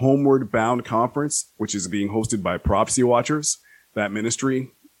the Homeward Bound Conference, which is being hosted by Prophecy Watchers, that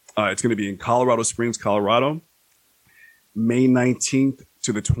ministry. It's going to be in Colorado Springs, Colorado, May 19th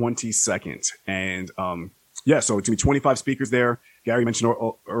to the 22nd. And so it's going to be 25 speakers there. Gary mentioned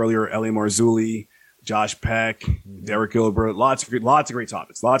earlier, Ellie Marzulli, Josh Peck, Derek Gilbert, lots of great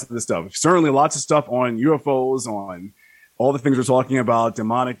topics, lots of this stuff. Certainly lots of stuff on UFOs, on all the things we're talking about,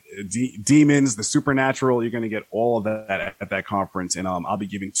 demonic demons, the supernatural. You're going to get all of that at that conference. And I'll be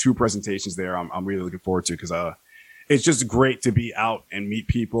giving 2 presentations there. I'm really looking forward to it because it's just great to be out and meet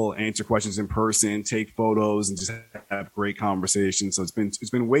people, answer questions in person, take photos, and just have great conversations. So it's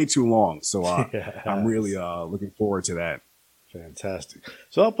been way too long. So I'm really looking forward to that. Fantastic.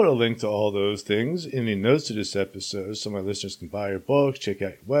 So I'll put a link to all those things in the notes to this episode so my listeners can buy your books, check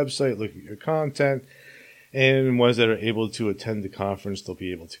out your website, look at your content, and ones that are able to attend the conference, they'll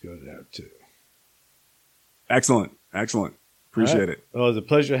be able to go to that too. Excellent. Appreciate it. Well, it was a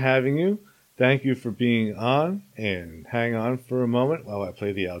pleasure having you. Thank you for being on, and hang on for a moment while I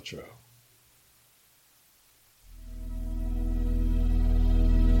play the outro.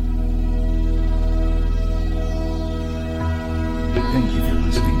 Thank you for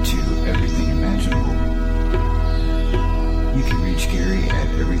listening to Everything Imaginable. You can reach Gary at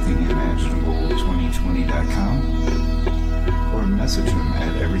everythingimaginable2020.com or message him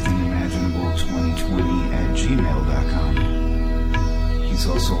at everythingimaginable2020@gmail.com. He's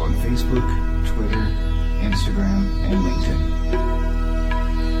also on Facebook, Twitter, Instagram, and LinkedIn.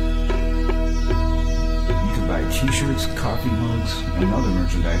 You can buy t-shirts, coffee mugs, and other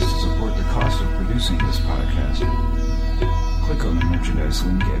merchandise to support the cost of producing this podcast. Click on the merchandise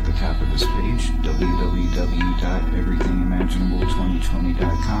link at the top of this page,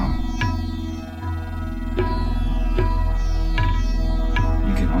 www.everythingimaginable2020.com.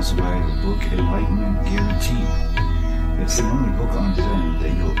 You can also buy the book Enlightenment Guaranteed. It's the only book on Zen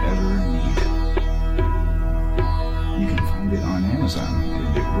that you'll ever need. You can find it on Amazon,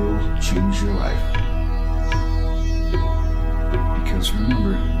 and it will change your life. Because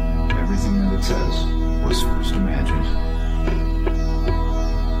remember, everything that it says was first imagined.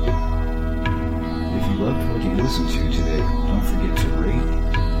 If you loved what you listened to today, don't forget to rate,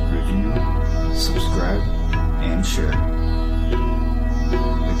 review, subscribe, and share.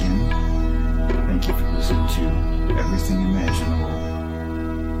 Again, thank you for listening to Everything Imaginable.